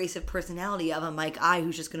of abrasive personality of a Mike I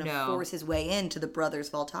who's just going to force his way into the brothers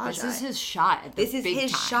Voltaggio. This is his shot at the big times. This is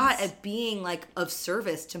his shot at being, like, of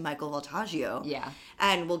service to Michael Voltaggio. Yeah.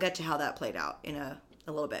 And we'll get to how that played out in a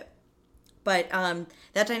little bit. But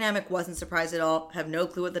that dynamic wasn't surprised at all. Have no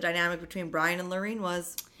clue what the dynamic between Brian and Lorene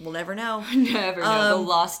was. We'll never know. Never know. The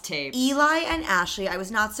lost tapes. Eli and Ashley, I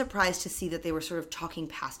was not surprised to see that they were sort of talking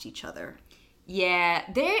past each other. Yeah,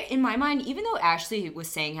 they're, in my mind, even though Ashley was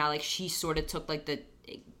saying how, like, she sort of took, like, the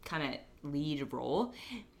kind of lead role,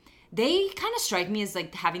 they kind of strike me as,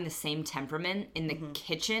 like, having the same temperament in the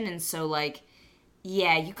kitchen. And so, like,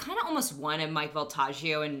 yeah, you kind of almost want a Mike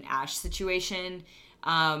Voltaggio and Ash situation.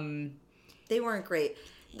 They weren't great.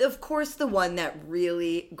 Of course, the one that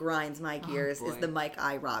really grinds my gears is the Mike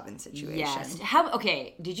I. Robin situation. Yes.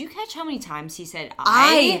 Okay, did you catch how many times he said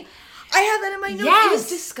I have that in my notes. Yes. It was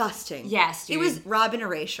disgusting. Yes, dude. It was Robin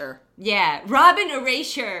erasure. Yeah, Robin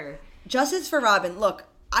erasure. Justice for Robin. Look,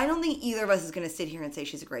 I don't think either of us is going to sit here and say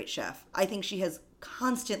she's a great chef. I think she has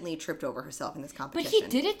constantly tripped over herself in this competition.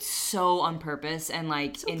 But he did it so on purpose and,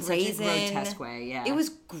 like, so in brazen, such a grotesque way. Yeah, it was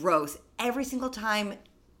gross. Every single time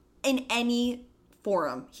in any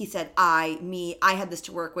forum, he said, I had this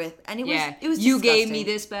to work with, and it was disgusting. You gave me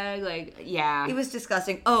this bag, like, yeah. It was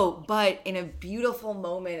disgusting. Oh, but in a beautiful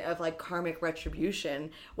moment of, like, karmic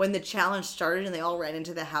retribution, when the challenge started and they all ran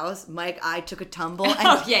into the house, Mike I took a tumble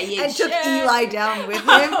and, took Eli down with him.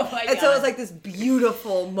 And so it was like this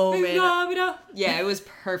beautiful moment. Yeah, it was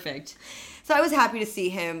perfect. So I was happy to see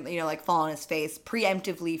him, like, fall on his face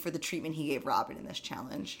preemptively for the treatment he gave Robin in this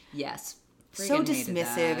challenge. Yes. So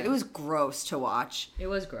dismissive. It was gross to watch. It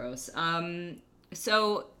was gross.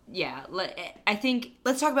 So, yeah, I think...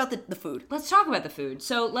 Let's talk about the food. Let's talk about the food.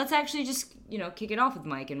 So, let's actually just, kick it off with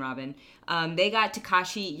Mike and Robin. They got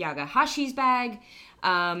Takashi Yagahashi's bag.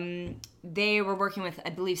 They were working with, I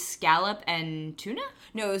believe, scallop and tuna?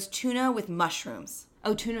 No, it was tuna with mushrooms.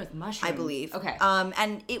 Oh, tuna with mushrooms. I believe. Okay.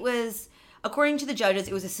 And it was... According to the judges,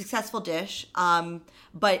 it was a successful dish,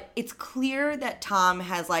 but it's clear that Tom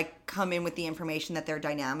has, like, come in with the information that their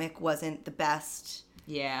dynamic wasn't the best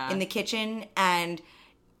in the kitchen. And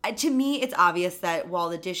to me, it's obvious that while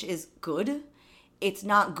the dish is good, it's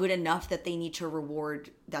not good enough that they need to reward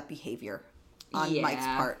that behavior on Mike's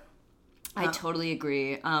part. I totally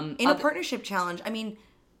agree. In a partnership challenge, I mean,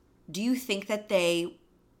 do you think that they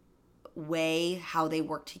weigh how they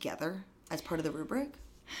work together as part of the rubric?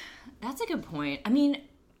 That's a good point. I mean,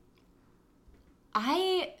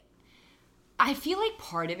 I feel like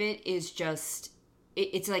part of it is just,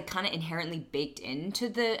 it's like kind of inherently baked into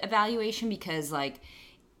the evaluation because, like,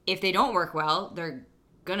 if they don't work well, they're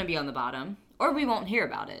going to be on the bottom or we won't hear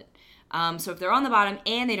about it. So if they're on the bottom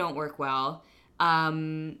and they don't work well,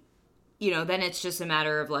 then it's just a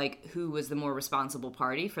matter of, like, who was the more responsible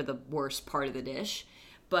party for the worst part of the dish.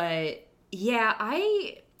 But, yeah,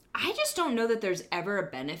 I just don't know that there's ever a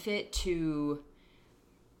benefit to,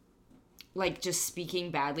 like, just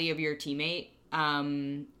speaking badly of your teammate.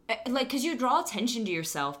 Like, because you draw attention to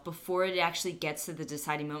yourself before it actually gets to the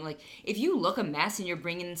deciding moment. Like, if you look a mess and you're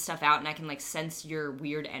bringing stuff out and I can, like, sense your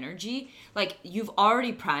weird energy, like, you've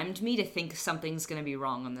already primed me to think something's going to be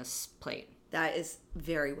wrong on this plate. That is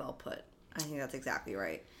very well put. I think that's exactly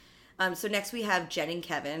right. So next we have Jen and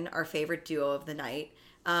Kevin, our favorite duo of the night.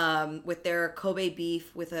 With their Kobe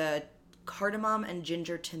beef with a cardamom and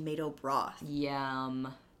ginger tomato broth.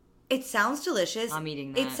 Yum. It sounds delicious. I'm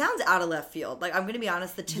eating that. It sounds out of left field. Like, I'm going to be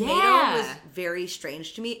honest, the tomato was very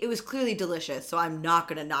strange to me. It was clearly delicious, so I'm not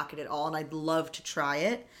going to knock it at all, and I'd love to try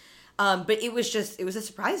it. But it was a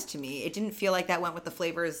surprise to me. It didn't feel like that went with the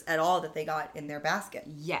flavors at all that they got in their basket.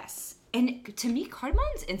 Yes. And to me,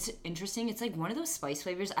 cardamom's interesting. It's like one of those spice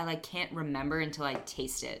flavors I, like, can't remember until I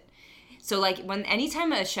taste it. So, like,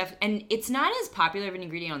 anytime a chef, and it's not as popular of an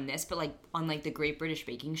ingredient on this, but, like, on, like, the Great British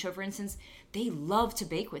Baking Show, for instance, they love to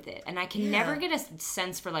bake with it. And I can never get a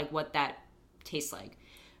sense for, like, what that tastes like.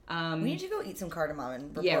 We need to go eat some cardamom and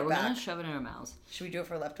report back. Yeah, we're going to shove it in our mouths. Should we do it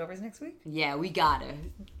for leftovers next week? Yeah, we gotta.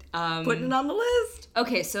 Putting it on the list.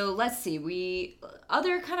 Okay, so let's see.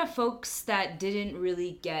 Other kind of folks that didn't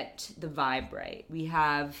really get the vibe right. We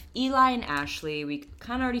have Eli and Ashley. We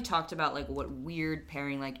kind of already talked about, like, what weird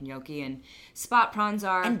pairing, like, gnocchi and spot prawns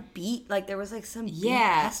are. And beet, like, there was, like, some beet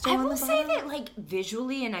pesto on the bottom. I will say that, like,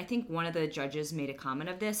 visually, and I think one of the judges made a comment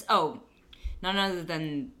of this. Oh, none other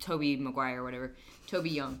than Toby Maguire or whatever. Toby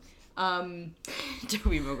Young.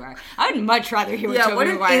 Toby Maguire. I'd much rather hear what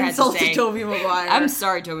Toby Maguire has to say. Insult to Toby Maguire. I'm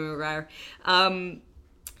sorry, Toby Maguire.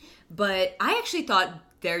 But I actually thought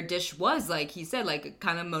their dish was, like he said, like,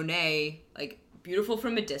 kind of Monet, like, beautiful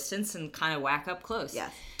from a distance and kind of whack up close.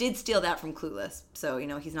 Yes. Did steal that from Clueless. So,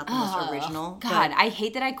 he's not the most original. God, I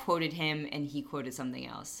hate that I quoted him and he quoted something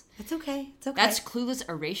else. It's okay. It's okay. That's Clueless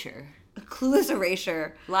erasure. Clueless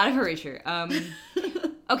erasure. A lot of erasure.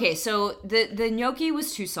 Okay, so the gnocchi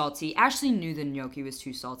was too salty. Ashley knew the gnocchi was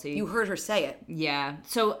too salty. You heard her say it. Yeah.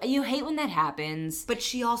 So you hate when that happens. But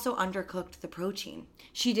she also undercooked the protein.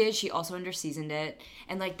 She did. She also underseasoned it.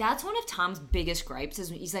 And, like, that's one of Tom's biggest gripes is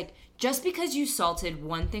he's like, just because you salted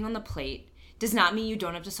one thing on the plate does not mean you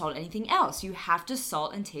don't have to salt anything else. You have to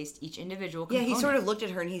salt and taste each individual component. Yeah, he sort of looked at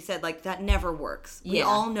her and he said, like, that never works. We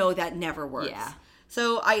all know that never works. Yeah.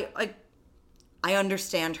 So I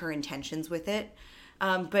understand her intentions with it.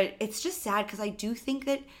 But it's just sad because I do think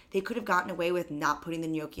that they could have gotten away with not putting the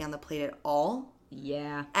gnocchi on the plate at all.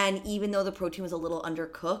 Yeah. And even though the protein was a little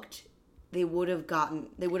undercooked, they would have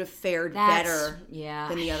fared better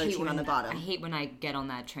than the other team on the bottom. I hate when I get on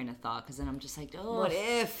that train of thought because then I'm just like, oh. What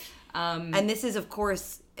if? And this is, of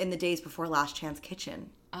course, in the days before Last Chance Kitchen.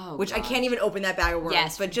 Oh, which God. I can't even open that bag of worms.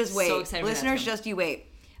 Yes, but just wait. So excited Listeners, just you wait.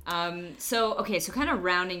 So kind of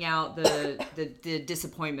rounding out the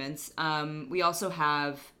disappointments, we also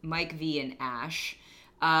have Mike V and Ash.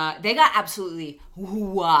 They got absolutely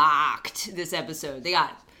whacked this episode. They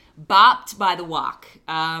got bopped by the wok.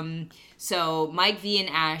 So Mike V and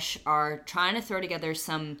Ash are trying to throw together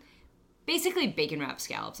some basically bacon wrapped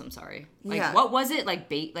scallops. I'm sorry. What was it? Like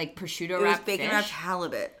prosciutto wrapped fish? Bacon wrapped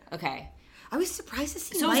halibut. Okay. I was surprised to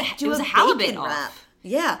see so Mike do it was a halibut bacon off. wrap.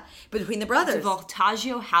 Yeah, between the brothers. It's a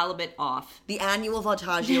Voltaggio halibut off. The annual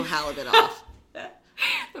Voltaggio halibut off.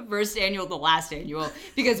 The first annual, the last annual,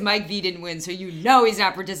 because Mike V didn't win, so you know he's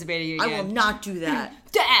not participating again. I will not do that.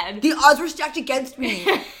 Dad! The odds were stacked against me.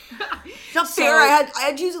 It's not fair. I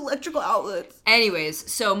had to use electrical outlets.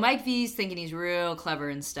 Anyways, so Mike V's thinking he's real clever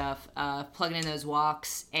and stuff, plugging in those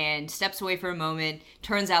woks, and steps away for a moment.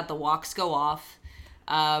 Turns out the woks go off,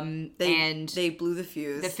 and they blew the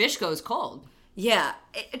fuse. The fish goes cold. Yeah,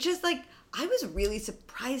 it just I was really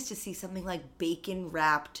surprised to see something like bacon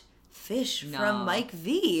wrapped fish from Mike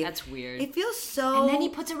V. That's weird. It feels so. And then he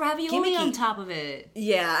puts a ravioli on top of it.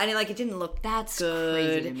 Yeah, and it didn't look That's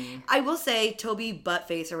good. Crazy to me. I will say Toby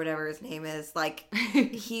Buttface or whatever his name is,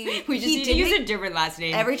 he we just need to use a different last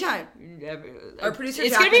name every time. Our producer,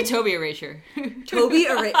 it's gonna be Toby Erasure.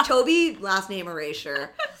 Toby last name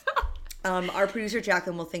Erasure. Our producer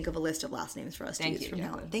Jacqueline will think of a list of last names for us to use from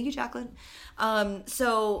now on. Thank you, Jacqueline.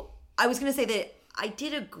 So I was gonna say that I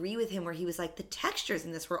did agree with him where he was like, the textures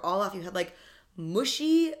in this were all off. You had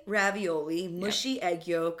mushy ravioli, mushy egg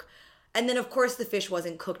yolk, and then of course the fish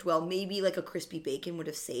wasn't cooked well. Maybe a crispy bacon would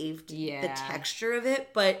have saved the texture of it,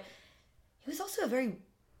 but it was also a very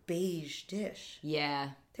beige dish. Yeah.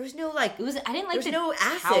 There was no it was. I didn't like the no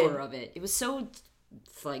acid. Power of it. It was so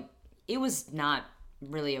it was not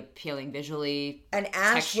really appealing visually. And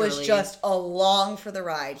Ash was just along for the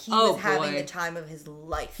ride. He was having the time of his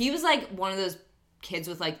life. He was one of those kids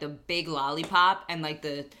with the big lollipop and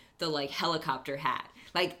the helicopter hat.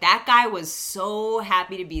 That guy was so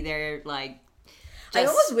happy to be there. I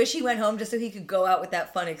almost wish he went home just so he could go out with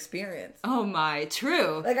that fun experience. Oh my,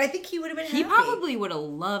 true. I think he would have been happy. He probably would have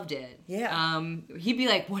loved it. Yeah. He'd be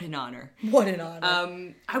like, what an honor. What an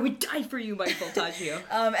honor. I would die for you, Mike Voltaggio.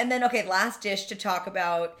 And then, last dish to talk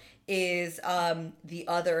about is the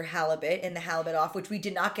other halibut in the halibut off, which we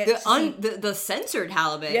did not get to see. The censored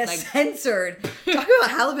halibut. Yes, censored. Talk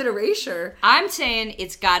about halibut erasure. I'm saying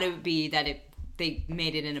it's got to be that they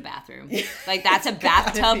made it in a bathroom. That's a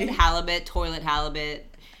bathtub halibut, toilet halibut.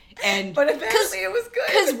 But apparently it was good.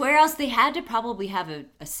 Because where else? They had to probably have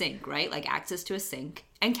a sink, right? Access to a sink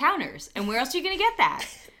and counters. And where else are you going to get that?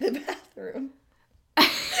 The bathroom.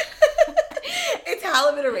 It's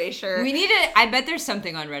halibut erasure. We need to. I bet there's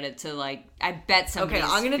something on Reddit to I bet somebody. Okay,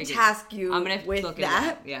 I'm gonna task you with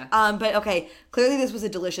that. Yeah. But clearly this was a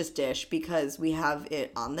delicious dish because we have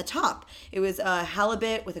it on the top. It was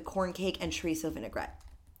halibut with a corn cake and chorizo vinaigrette.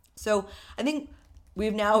 So I think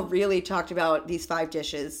we've now really talked about these 5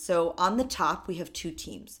 dishes. So on the top we have 2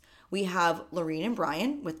 teams. We have Lorene and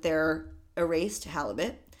Brian with their erased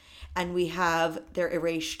halibut. And we have their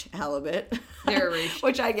erased halibut. Their erased.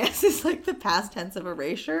 Which I guess is the past tense of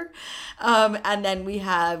erasure. And then we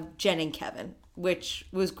have Jen and Kevin, which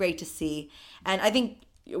was great to see. And I think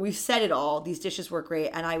we've said it all. These dishes were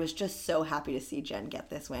great. And I was just so happy to see Jen get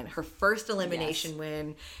this win. Her first elimination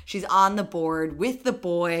win. She's on the board with the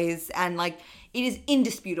boys. And it is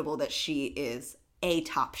indisputable that she is a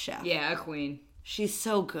top chef. Yeah, a queen. She's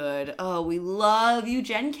so good. Oh, we love you,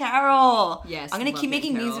 Jen Carroll. Yes, I'm going to keep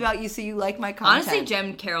making memes about you so you like my content. Honestly,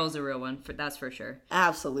 Jen Carroll's a real one. That's for sure.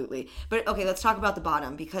 Absolutely. But okay, let's talk about the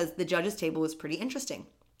bottom because the judges' table was pretty interesting.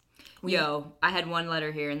 I had one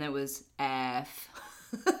letter here and that was F.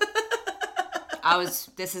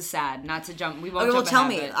 This is sad. Not to jump. We won't jump tell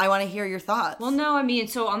ahead, me. but... I want to hear your thoughts. Well, no, I mean,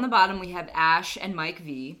 so on the bottom we have Ash and Mike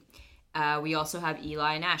V. We also have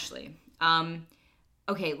Eli and Ashley.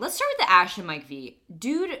 Okay, let's start with the Ash and Mike V.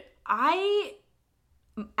 Dude,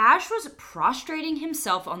 Ash was prostrating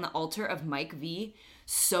himself on the altar of Mike V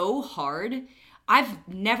so hard. I've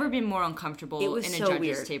never been more uncomfortable in a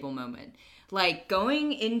judge's table moment. Like,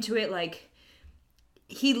 going into it, like,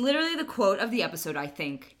 he literally, the quote of the episode, I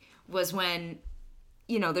think, was when,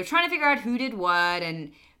 they're trying to figure out who did what,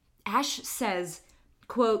 and Ash says,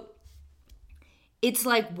 quote, "It's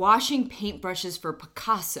like washing paintbrushes for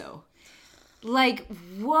Picasso." Like,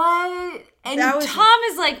 what? And Tom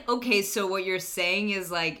is like, okay, so what you're saying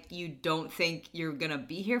is, like, you don't think you're gonna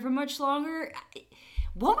be here for much longer?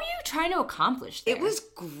 What were you trying to accomplish there? It was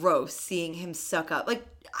gross seeing him suck up. Like,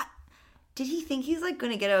 did he think he's, like,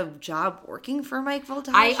 gonna get a job working for Mike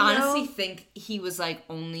Voltaggio? I honestly think he was, like,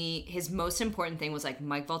 his most important thing was, like,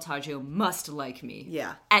 Mike Voltaggio must like me.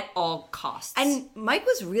 Yeah. At all costs. And Mike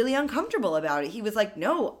was really uncomfortable about it. He was like,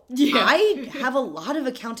 no, I have a lot of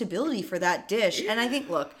accountability for that dish. And I think,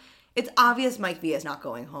 look, it's obvious Mike V is not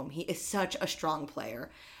going home. He is such a strong player.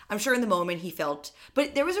 I'm sure in the moment he felt,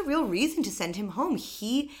 but there was a real reason to send him home.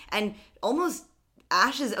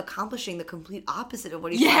 Ash is accomplishing the complete opposite of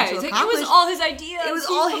what he's trying to accomplish. It was all his idea. It was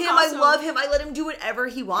all him. I love him. I let him do whatever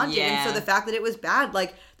he wanted. Yeah. And so the fact that it was bad,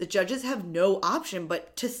 like, the judges have no option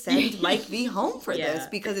but to send Mike V home for this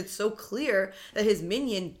because it's so clear that his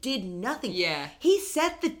minion did nothing. Yeah. He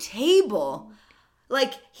set the table.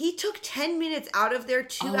 Like, he took 10 minutes out of their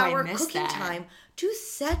 2-hour cooking time to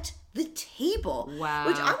set the table. Wow.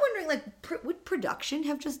 Which I'm wondering, like, would production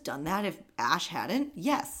have just done that if Ash hadn't?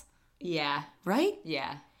 Yes. Yeah. Right?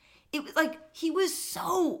 Yeah. It was like, he was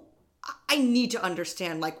so... I need to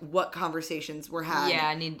understand, like, what conversations were had. Yeah,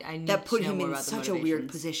 I need that put to know him more in about the such a weird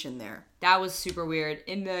position there. That was super weird.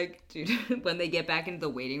 Dude, when they get back into the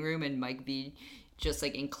waiting room and Mike V, just,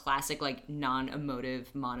 like, in classic, like,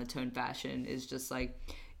 non-emotive, monotone fashion, is just like,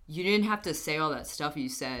 you didn't have to say all that stuff you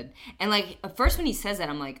said. And, like, at first when he says that,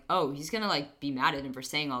 I'm like, oh, he's gonna, like, be mad at him for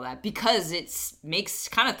saying all that because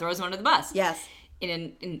kind of throws him under the bus. Yes.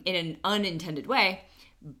 In an unintended way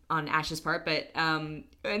on Ash's part, but and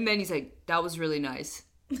then he's like, that was really nice.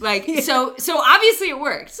 Like, so obviously it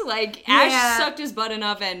worked. Like, Ash sucked his butt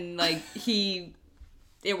enough and, like,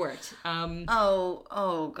 it worked.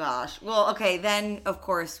 Oh gosh. Well, okay, then of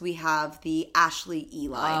course we have the Ashley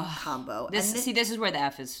Eli combo. This is where the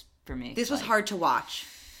F is for me. This was hard to watch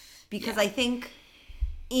because I think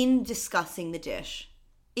in discussing the dish,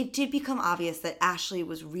 it did become obvious that Ashley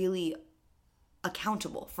was really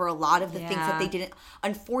accountable for a lot of the things that they didn't.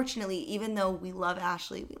 Unfortunately, even though we love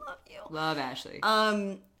Ashley, we love you. Love Ashley.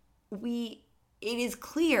 It is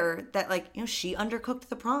clear that, like, she undercooked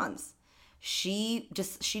the prawns. She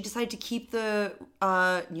decided to keep the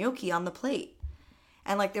gnocchi on the plate.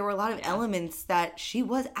 And, like, there were a lot of elements that she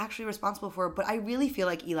was actually responsible for, but I really feel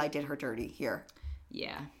like Eli did her dirty here.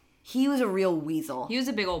 Yeah. He was a real weasel. He was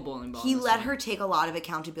a big old bowling ball. He let her take a lot of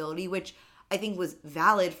accountability, which I think was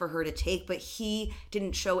valid for her to take, but he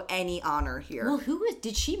didn't show any honor here. Well,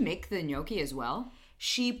 did she make the gnocchi as well?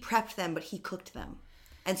 She prepped them, but he cooked them.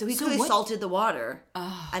 And so he clearly salted the water,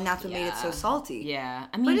 and that's what made it so salty. Yeah.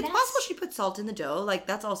 I mean, but it's possible she put salt in the dough. Like,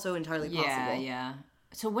 that's also entirely possible. Yeah.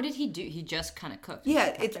 So what did he do? He just kind of cooked. Yeah,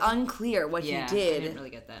 it's unclear what he did. I didn't really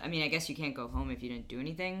get that. I mean, I guess you can't go home if you didn't do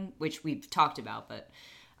anything, which we've talked about, but...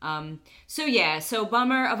 So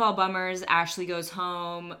bummer of all bummers, Ashley goes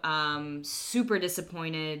home, super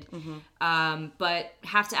disappointed, but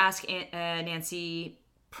have to ask Nancy,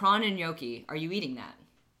 prawn and gnocchi, are you eating that?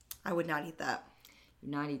 I would not eat that.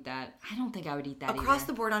 Not eat that? I don't think I would eat that Across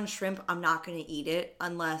the board on shrimp, I'm not going to eat it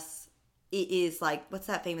unless it is like, what's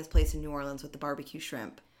that famous place in New Orleans with the barbecue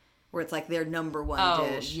shrimp? Where it's like their number one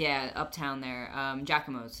dish. Oh, yeah, uptown there.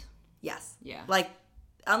 Giacomo's. Yes. Yeah. Like,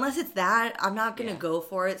 unless it's that, I'm not going to go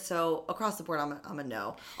for it. So, across the board, I'm a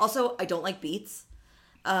no. Also, I don't like beets.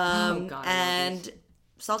 And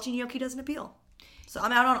salty gnocchi doesn't appeal. So,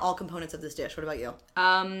 I'm out on all components of this dish. What about you?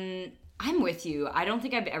 I'm with you. I don't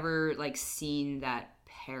think I've ever, like, seen that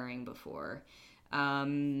pairing before.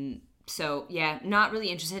 So, yeah, not really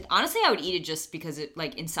interested. Honestly, I would eat it just because it,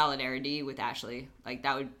 like, in solidarity with Ashley. Like,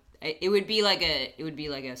 it would be like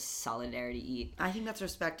a solidarity eat. I think that's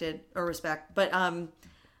respect. But,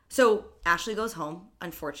 so Ashley goes home,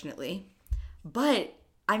 unfortunately. But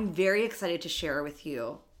I'm very excited to share with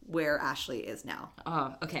you where Ashley is now.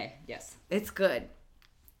 Oh, okay. Yes. It's good.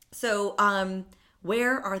 So,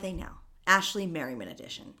 where are they now? Ashley Merriman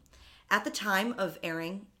edition. At the time of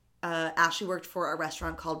airing, Ashley worked for a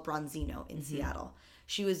restaurant called Bronzino in Seattle.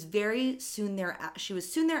 She was soon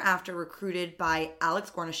thereafter recruited by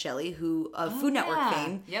Alex Guarnaschelli, who of Food Network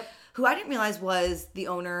fame, who I didn't realize was the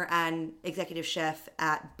owner and executive chef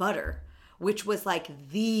at Butter, which was like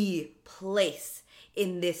the place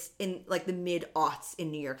in like the mid-aughts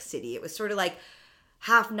in New York City. It was sort of like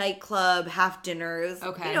half nightclub, half dinners.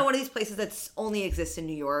 Okay. You know, one of these places that only exists in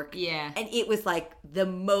New York. Yeah. And it was like the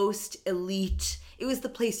most elite. It was the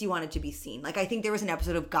place you wanted to be seen. Like, I think there was an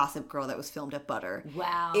episode of Gossip Girl that was filmed at Butter.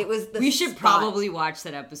 Wow. It was We should probably watch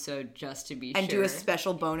that episode just to be and sure. do a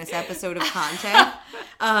special bonus episode of content.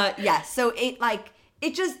 So it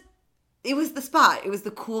was the spot. It was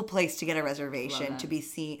the cool place to get a reservation, to be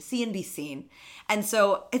see and be seen. And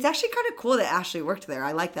so it's actually kind of cool that Ashley worked there.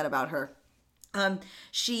 I like that about her.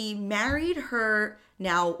 She married her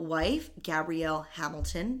now wife, Gabrielle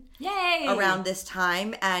Hamilton. Yay! Around this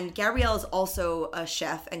time. And Gabrielle is also a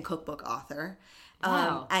chef and cookbook author.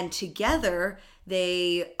 Wow. And together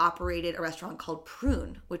they operated a restaurant called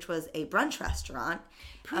Prune, which was a brunch restaurant.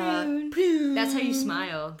 Prune. Prune. That's how you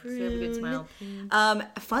smile. Prune. So you have a good smile.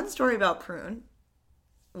 A fun story about Prune.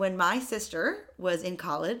 When my sister was in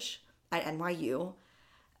college at NYU,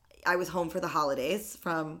 I was home for the holidays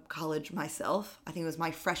from college myself. I think it was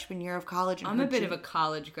my freshman year of college. I'm a bit of a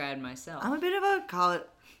college grad myself. I'm a bit of a college.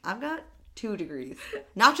 I've got 2 degrees.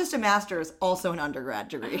 Not just a master's, also an undergrad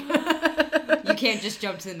degree. You can't just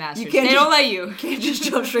jump to the master's. They don't let you. You can't just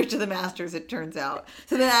jump straight to the master's, it turns out.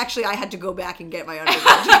 So then actually I had to go back and get my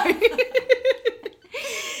undergrad degree.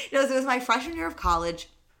 No, so it was my freshman year of college.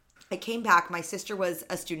 I came back. My sister was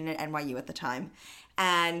a student at NYU at the time.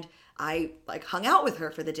 And I hung out with her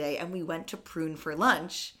for the day, and we went to Prune for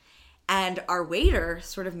lunch. And our waiter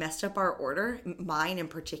sort of messed up our order, mine in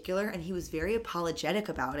particular, and he was very apologetic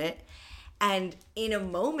about it. And in a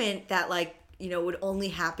moment that would only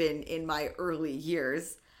happen in my early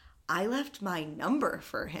years, I left my number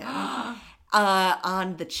for him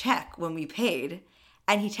on the check when we paid.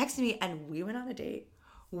 And he texted me, and we went on a date.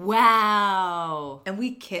 Wow. And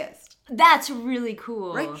we kissed. That's really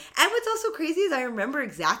cool. Right? And what's also crazy is I remember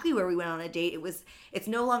exactly where we went on a date. It's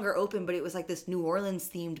no longer open, but it was like this New Orleans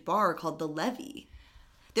themed bar called The Levee.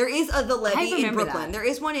 There is The Levee in Brooklyn. That. There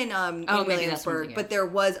is one in Williamsburg, but there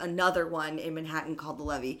was another one in Manhattan called The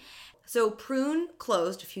Levee. So Prune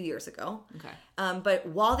closed a few years ago. Okay. But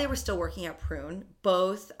while they were still working at Prune,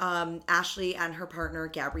 both Ashley and her partner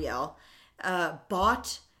Gabrielle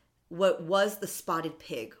bought what was the Spotted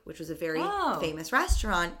Pig, which was a very famous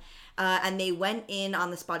restaurant. And they went in on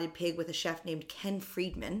the Spotted Pig with a chef named Ken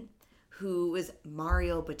Friedman, who was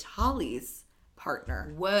Mario Batali's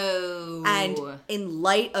partner. Whoa. And in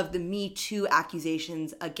light of the Me Too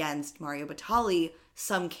accusations against Mario Batali,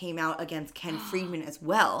 some came out against Ken Friedman as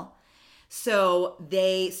well. So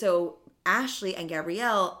Ashley and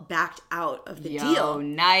Gabrielle backed out of the deal.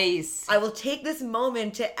 Nice. I will take this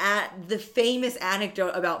moment to add the famous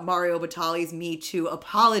anecdote about Mario Batali's Me Too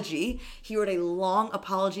apology. He wrote a long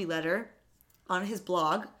apology letter on his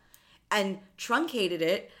blog and truncated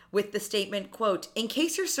it with the statement, quote, "In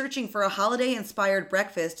case you're searching for a holiday-inspired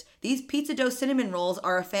breakfast, these pizza dough cinnamon rolls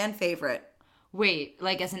are a fan favorite." Wait,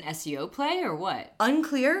 like as an SEO play or what?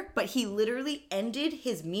 Unclear, but he literally ended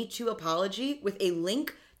his Me Too apology with a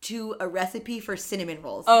link to a recipe for cinnamon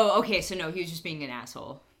rolls. Oh, okay. So no, he was just being an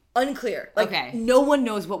asshole. Unclear. Okay. No one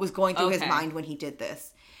knows what was going through his mind when he did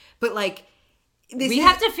this. But we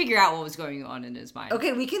have to figure out what was going on in his mind.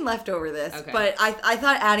 Okay, we can left over this. Okay. But I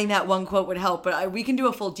thought adding that one quote would help. But we can do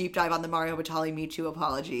a full deep dive on the Mario Batali Me Too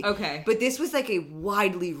apology. Okay. But this was a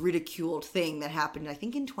widely ridiculed thing that happened, I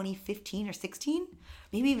think in 2015 or 16?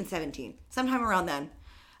 Maybe even 17. Sometime around then.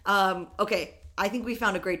 Okay. I think we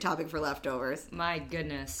found a great topic for leftovers. My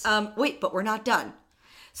goodness. Wait, but we're not done.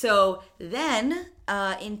 So then,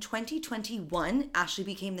 in 2021, Ashley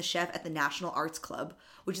became the chef at the National Arts Club,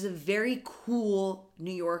 which is a very cool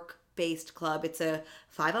New York-based club. It's a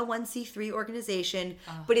 501c3 organization,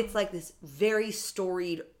 but it's like this very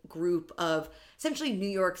storied group of essentially New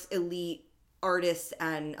York's elite artists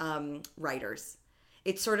and writers.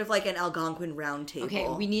 It's sort of like an Algonquin round table. Okay,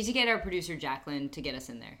 we need to get our producer Jacqueline to get us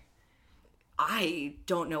in there. I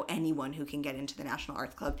don't know anyone who can get into the National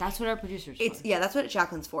Arts Club. That's what our producer's for. Yeah, that's what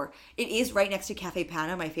Jacqueline's for. It is right next to Cafe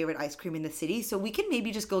Pana, my favorite ice cream in the city. So we can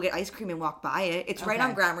maybe just go get ice cream and walk by it. It's right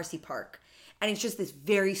on Gramercy Park. And it's just this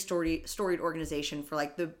very storied organization for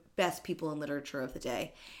the best people in literature of the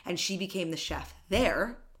day. And she became the chef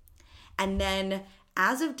there. And then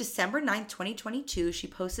as of December 9th, 2022, she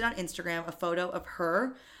posted on Instagram a photo of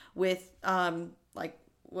her with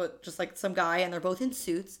just like some guy, and they're both in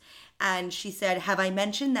suits. And she said, "Have I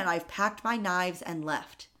mentioned that I've packed my knives and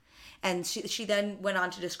left?" And she then went on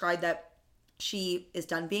to describe that she is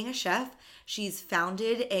done being a chef. She's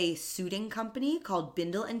founded a suiting company called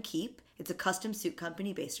Bindle and Keep. It's a custom suit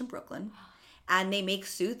company based in Brooklyn. And they make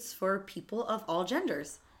suits for people of all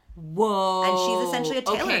genders. Whoa. And she's essentially a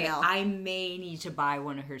tailor now. I may need to buy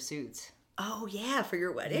one of her suits. Oh, yeah, for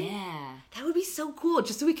your wedding? Yeah. That would be so cool,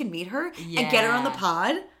 just so we can meet her and get her on the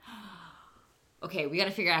pod. Okay, we got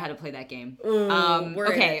to figure out how to play that game. Ooh,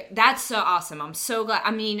 okay, that's so awesome. I'm so glad.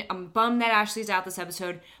 I mean, I'm bummed that Ashley's out this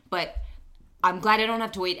episode, but I'm glad I don't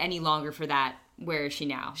have to wait any longer for that. Where is she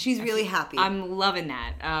now? She's really happy. I'm loving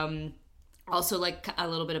that. Also, like a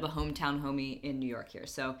little bit of a hometown homie in New York here.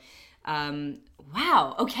 So,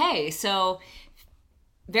 wow. Okay, so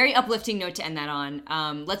very uplifting note to end that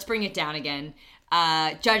on. Let's bring it down again.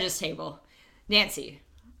 Judges table. Nancy.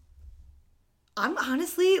 I'm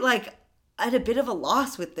honestly like at a bit of a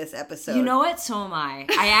loss with this episode. You know what? So am I.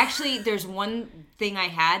 There's one thing I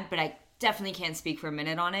had, but I definitely can't speak for a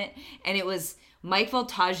minute on it. And it was Mike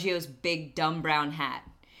Voltaggio's big dumb brown hat.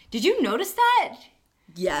 Did you notice that?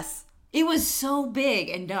 Yes. It was so big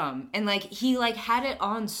and dumb. And like he like had it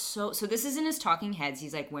on so this is in his talking heads.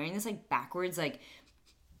 He's like wearing this like backwards like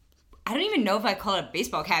I don't even know if I call it a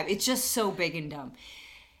baseball cap. It's just so big and dumb.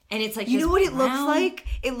 And it's like, you know what it looks like?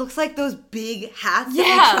 It looks like those big hats that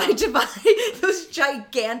Yeah. we tried to buy. Those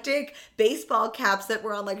gigantic baseball caps that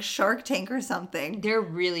were on like Shark Tank or something. They're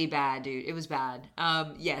really bad, dude. It was bad.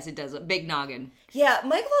 Yes, it does. Big noggin. Yeah,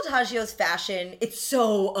 Michael Voltaggio's fashion, it's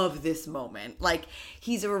so of this moment. Like,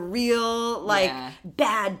 he's a real,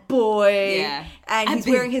 bad boy. Yeah. And I've he's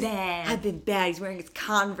been wearing his... bad. I've been bad. He's wearing his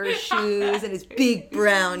Converse shoes and his big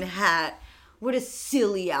brown hat. What a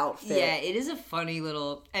silly outfit. Yeah, it is a funny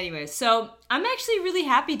little... Anyway, so I'm actually really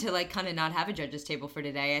happy to, like, kind of not have a judges table for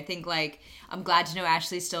today. I think, like, I'm glad to know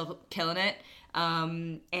Ashley's still killing it.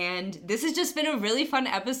 And this has just been a really fun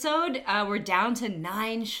episode. We're down to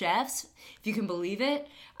 9 chefs, if you can believe it.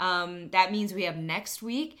 That means we have next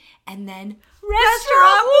week, and then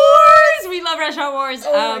Restaurant Wars! We love Restaurant Wars.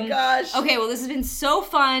 Oh my gosh. Okay, well, this has been so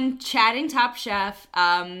fun chatting Top Chef.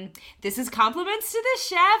 This is compliments to the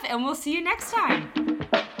chef, and we'll see you next time.